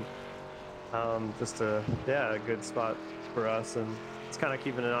 10. And just a good spot for us, and it's kind of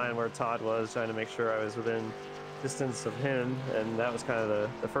keeping an eye on where Todd was, trying to make sure I was within distance of him, and that was kind of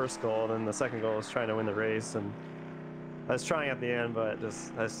the first goal. And then the second goal was trying to win the race, and I was trying at the end, but I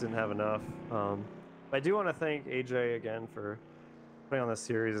just didn't have enough. I do want to thank AJ again for putting on this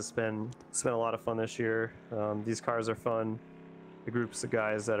series. It's been a lot of fun this year. These cars are fun. The groups of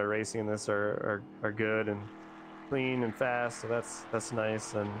guys that are racing in this are good and clean and fast, so that's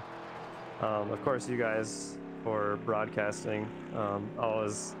nice. And of course, you guys for broadcasting,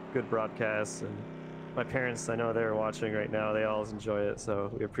 always good broadcasts. And my parents, I know they're watching right now. They always enjoy it, so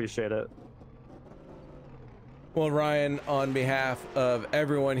we appreciate it. Well, Ryan, on behalf of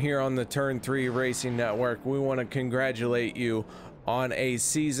everyone here on the Turn 3 Racing Network, we want to congratulate you on a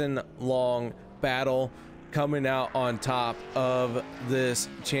season-long battle, coming out on top of this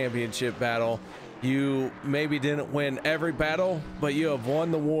championship battle. You maybe didn't win every battle, but you have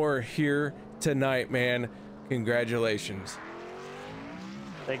won the war here tonight, man. Congratulations.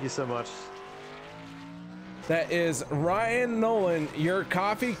 Thank you so much. That is Ryan Nolan, your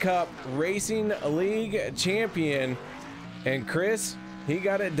Coffee Cup Racing League champion. And Chris, he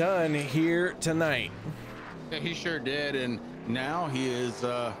got it done here tonight. Yeah, he sure did. And now he is,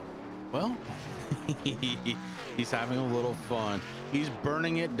 well, he's having a little fun. He's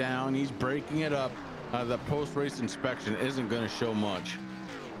burning it down. He's breaking it up. The post-race inspection isn't going to show much.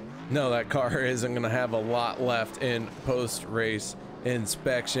 No, that car isn't going to have a lot left in post-race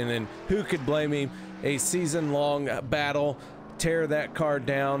inspection. And who could blame him? A season-long battle, tear that car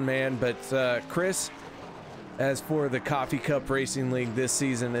down, man. But Chris, as for the Coffee Cup Racing League, this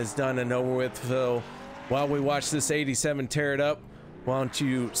season is done and over with. So while we watch this 87 tear it up, why don't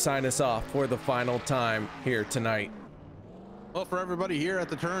you sign us off for the final time here tonight? Well, for everybody here at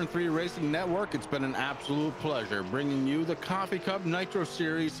the Turn 3 Racing Network, it's been an absolute pleasure bringing you the Coffee Cup Nitro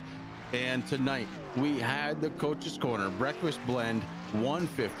Series. And tonight we had the Coach's Corner Breakfast Blend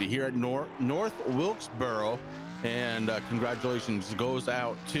 150 here at North Wilkesboro. And congratulations goes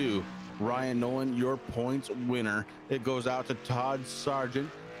out to Ryan Nolan, your points winner. It goes out to Todd Sargent,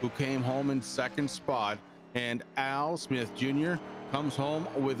 who came home in second spot. And Al Smith Jr. comes home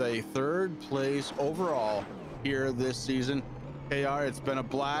with a third place overall here this season. KR, it's been a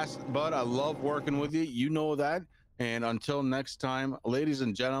blast, but I love working with you. You know that. And until next time, ladies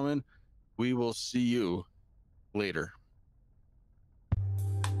and gentlemen, we will see you later.